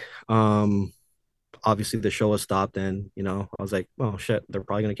apparently, obviously the show was stopped and, I was like, well, shit, they're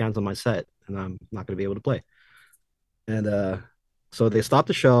probably going to cancel my set and I'm not going to be able to play. And so they stopped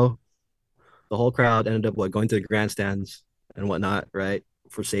the show. The whole crowd ended up going to the grandstands and whatnot, right?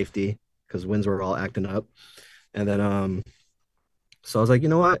 For safety because winds were all acting up. And then, so I was like, you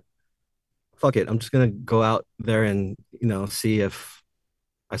know what? Fuck it. I'm just going to go out there and, see if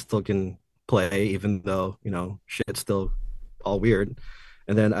I still can play, even though, shit's still all weird.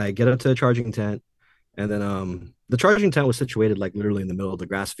 And then I get up to the charging tent, and then the charging tent was situated like literally in the middle of the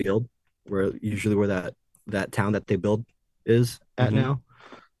grass field, where that town that they build is at now,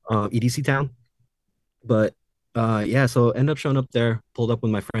 EDC town. But yeah, so end up showing up there, pulled up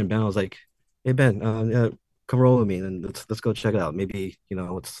with my friend Ben. I was like, "Hey Ben, yeah, come roll with me, and let's go check it out. Maybe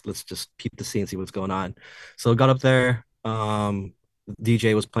let's just peep the scene, see what's going on." So got up there.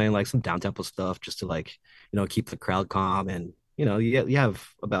 DJ was playing like some down tempo stuff just to like keep the crowd calm, and you have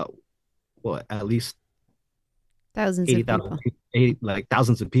about what at least Thousands of people. like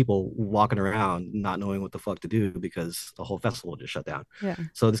thousands of people walking around not knowing what the fuck to do because the whole festival just shut down. Yeah.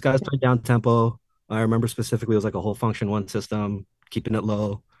 So this guy's playing down tempo. I remember specifically it was like a whole function one system, keeping it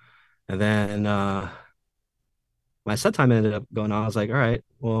low. And then my set time ended up going on. I was like, all right,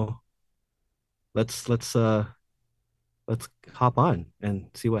 well, let's hop on and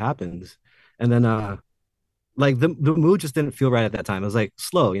see what happens. And then like the mood just didn't feel right at that time. It was like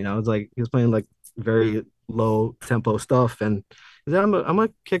slow, it was like he was playing like very low tempo stuff and Then I'm gonna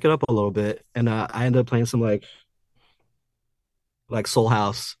kick it up a little bit, and I ended up playing some like Soul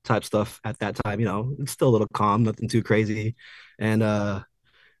House type stuff at that time. You know, it's still a little calm, nothing too crazy, and I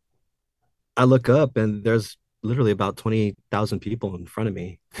look up and there's literally about 20,000 people in front of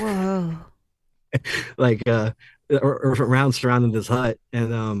me, Whoa. like or around surrounding this hut,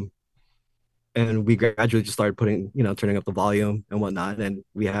 and we gradually just started putting, turning up the volume and whatnot, and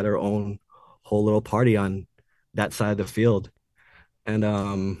we had our own whole little party on that side of the field, and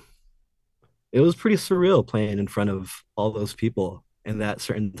it was pretty surreal playing in front of all those people in that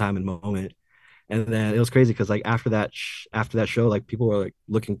certain time and moment. And then it was crazy because like after that show, like people were like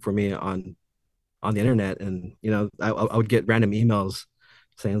looking for me on the internet, and I would get random emails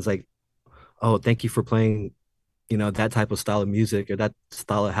saying it's like, oh, thank you for playing that type of style of music or that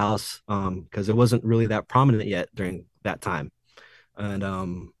style of house, because it wasn't really that prominent yet during that time. And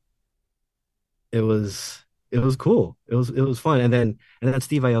it was cool. It was fun. And then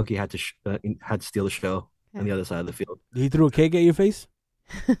Steve Aoki had to steal the show on the other side of the field. He threw a cake at your face.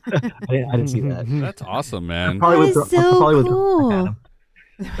 I didn't see that. That's awesome, man. Probably That was is so probably was cool.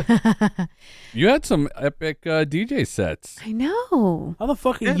 You had some epic DJ sets. I know. How the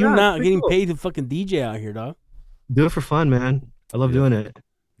fuck are Yeah, you no, not it's getting cool. paid to fucking DJ out here, dog? Do it for fun, man. I love doing it.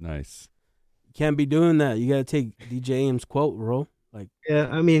 Nice. You can't be doing that. You gotta take DJ Aim's quote, bro. Like, Yeah,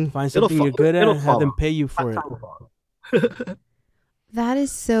 I mean, find it'll something you're good at it'll and have them follow. pay you for it. That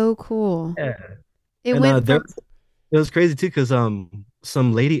is so cool. Yeah. It And went from it was crazy too because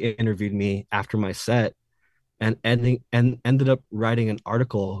some lady interviewed me after my set and ended up writing an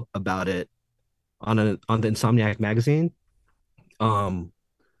article about it on the Insomniac magazine, um,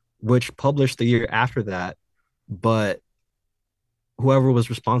 which published the year after that. But whoever was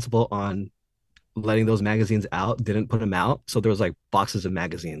responsible on letting those magazines out didn't put them out, so there was like boxes of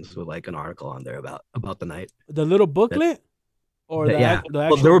magazines with like an article on there about the night. The little booklet, or the, Yeah, the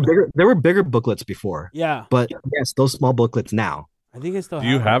well, actual. there were bigger booklets before, Yeah, but yes, those small booklets now. I think I still. Do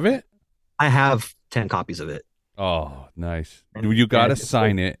you have it? I have 10 copies of it. Oh, nice. And You got to it's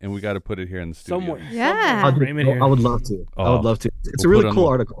sign it, and we got to put it here in the studio. somewhere. Yeah. somewhere. Frame it here. I would love to. I Oh, would love to. It's we'll a put really on cool the-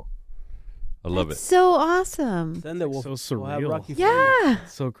 article. I love That's it. so awesome. Send it. We'll, So we'll have surreal. Rocky frame it. Yeah.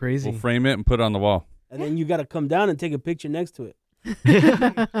 So crazy. We'll frame it and put it on the wall. And then you got to come down and take a picture next to it.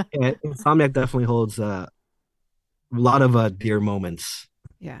 Yeah, Insomniac definitely holds a lot of dear moments,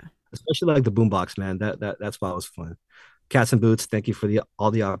 Yeah. especially like the boombox, man. That's why it was fun. Cats and Boots, thank you for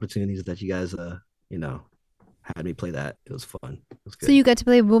all the opportunities that you guys you know had me play that. It was fun. It was good. So you got to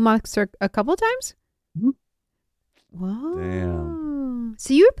play Boombox a couple times? Mhm. Whoa. Damn.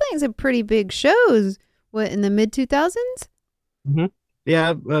 So you were playing some pretty big shows, what, in the mid 2000s?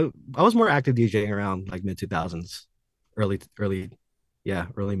 Yeah, I was more active DJing around like mid 2000s, early mid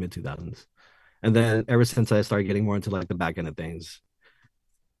 2000s, and then ever since I started getting more into like the back end of things,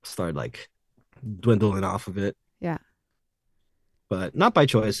 started like dwindling off of it. Yeah. But not by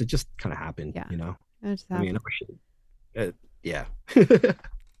choice. It just kind of happened. Yeah. You know. That's I mean, I wish yeah.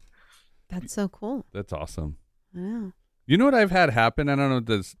 so cool. That's awesome. Wow. You know what I've had happen? I don't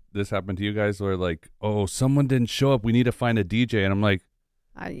know if this happened to you guys, where like, oh, someone didn't show up. We need to find a DJ, and I'm like,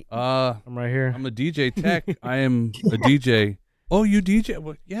 I I'm right here. I'm a DJ tech. I am a DJ. Oh, you DJ?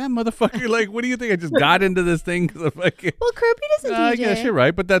 Well, yeah, motherfucker. Like, what do you think? I just got into this thing because of fucking. Well, Kirby doesn't DJ. I guess you're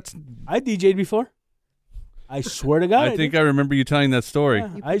right, but that's. I DJ'd before. I swear to God. I think I remember you telling that story.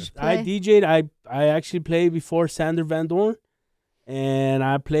 Yeah, You I play? DJ'd. I actually played before Sander Van Dorn, and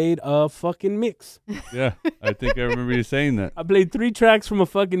I played a fucking mix. Yeah, I think I remember you saying that. I played 3 tracks from a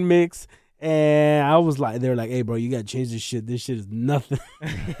fucking mix, and I was like, they were like, "Hey, bro, you gotta change this shit. This shit is nothing.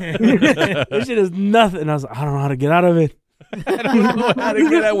 This shit is nothing." And I was like, "I don't know how to get out of it." I don't know how to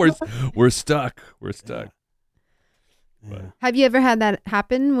get out. We're stuck. We're stuck. Yeah. Have you ever had that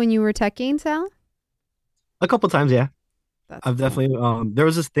happen when you were teching, Sal? A couple times, yeah. That's I've definitely there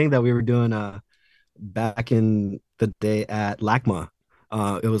was this thing that we were doing back in the day at LACMA.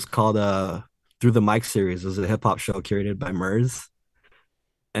 It was called Through the Mic series. It was a hip hop show curated by Mers.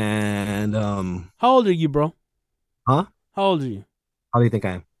 And How old are you, bro? Huh? How old are you? how do you think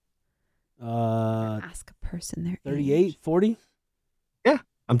I am? Ask a person their 38, age. 40?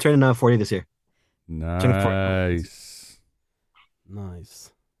 I'm turning 40 this year. Nice.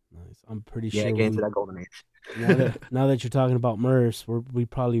 Nice. I'm pretty Yeah, sure getting to that golden age. now that you're talking about Merce, we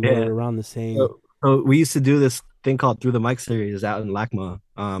probably Yeah. were around the same. So we used to do this thing called Through the Mic series out in LACMA.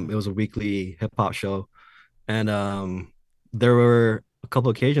 It was a weekly hip hop show, and there were a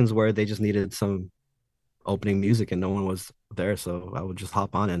couple occasions where they just needed some opening music and no one was there, so I would just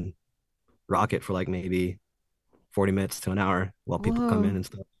hop on and rock it for like maybe 40 minutes to an hour while people come Whoa. in and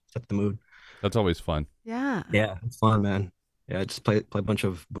stuff, set the mood. That's always fun. Yeah. Yeah, it's fun, man. Yeah, just play a bunch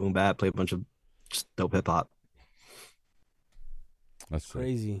of boom bap, play a bunch of just dope hip hop. That's sick.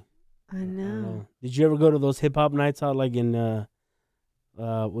 Crazy. I I don't know. know. Did you ever go to those hip hop nights out like in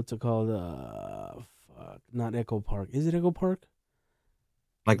what's it called? Fuck, not Echo Park. Is it Echo Park?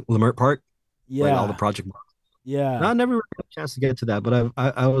 Like Lamert Park, like all the Yeah. project. No, Yeah. I never really had a chance to get to that, but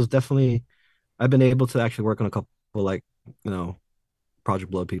I was definitely I've been able to actually work on a couple like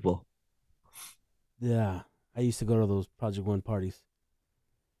Project Blood people. Yeah. I used to go to those Project One parties.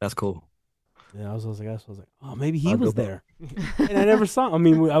 That's cool. Yeah, I was like, oh, maybe he I'll was go there, and I never saw. I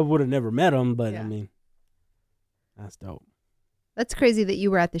mean, I would have never met him, but I Yeah. mean, that's dope. That's crazy that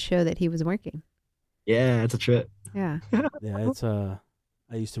you were at the show that he was working. Yeah, it's a trip. Yeah. Yeah, it's I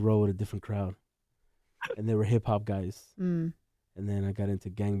used to roll with a different crowd, and they were hip hop guys, Mm. and then I got into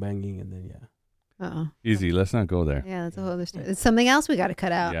gang banging, and then yeah. Uh-oh. Easy. Let's not go there. Yeah, that's a whole other story. It's something else we got to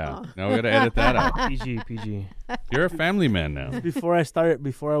cut out. Yeah. Oh. Now we got to edit that out. PG. You're a family man now. Before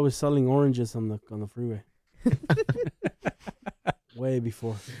I was selling oranges on the freeway. Way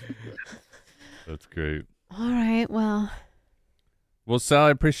before. That's great. All right. Well, Well, Sal, I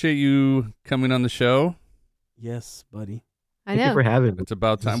appreciate you coming on the show. Yes, buddy. I Thank you know. for having me. It's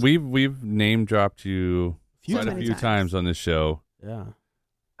about time. We've name dropped you quite a many few times on this show. Yeah.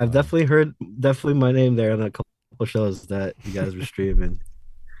 I've definitely heard my name there on a couple shows that you guys were streaming.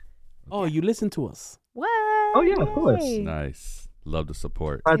 Oh, you listen to us. What? Oh, yeah, of course. Nice. Love the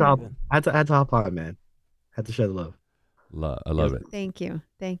support. I had to hop on, man. Had to share the love. I love it. Thank you.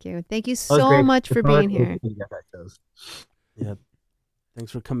 Thank you. Thank you That was so great. much for It's always being cool here. to see you guys at shows. Yeah.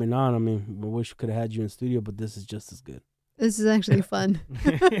 Thanks for coming on. I mean, I wish we could have had you in studio, but this is just as good. This is actually fun.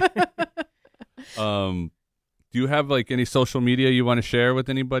 Do you have like any social media you want to share with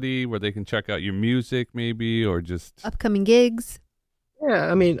anybody where they can check out your music maybe, or just Upcoming gigs.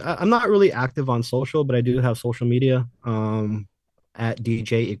 Yeah, I mean, I'm not really active on social, but I do have social media. At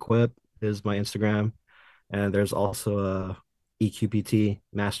DJ Equip is my Instagram, and there's also EQPT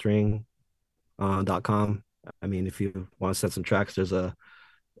mastering .com. I mean, if you want to send some tracks, there's a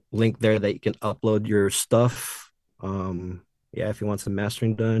link there that you can upload your stuff. Yeah, if you want some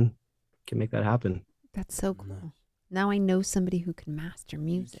mastering done, you can make that happen. That's so cool. Nice. Now I know somebody who can master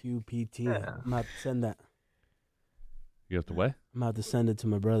music. QPT. Yeah. I'm about to send that. you have to what? I'm about to send it to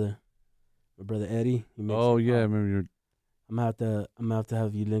my brother. My brother Eddie. He makes Oh it yeah, I pop. remember you're I'm gonna have to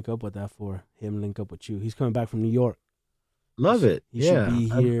have you link up with that for him. Link up with you. He's coming back from New York. Love it. He should Yeah, be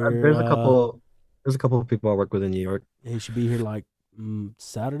here, there's a couple. There's a couple of people I work with in New York. He should be here like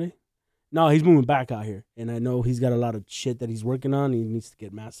Saturday. No, he's moving back out here, and I know he's got a lot of shit that he's working on. He needs to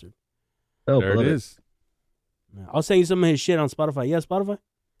get mastered. Oh, there. It is. Yeah. I'll send you some of his shit on Spotify. Yeah, Spotify.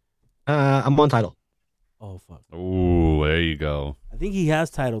 I'm on title. Oh fuck. Ooh, there you go. I think he has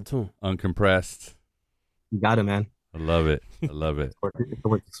title too. Uncompressed. You got it, man. I love it. I love it. It's a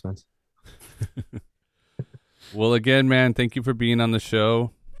work expense. Well, again, man, thank you for being on the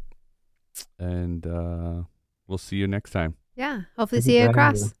show, and we'll see you next time. Yeah. Hopefully Thank see you you for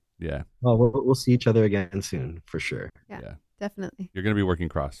having across. me. Yeah, Oh, we'll see each other again soon for sure. yeah. Definitely. You're gonna be working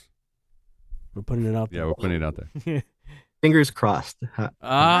cross. We're putting it out Yeah, there. we're putting it out there. Fingers crossed.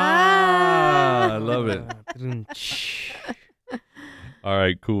 I love it. All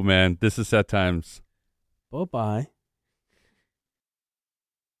right, cool, man. This is Set Times. Bye bye.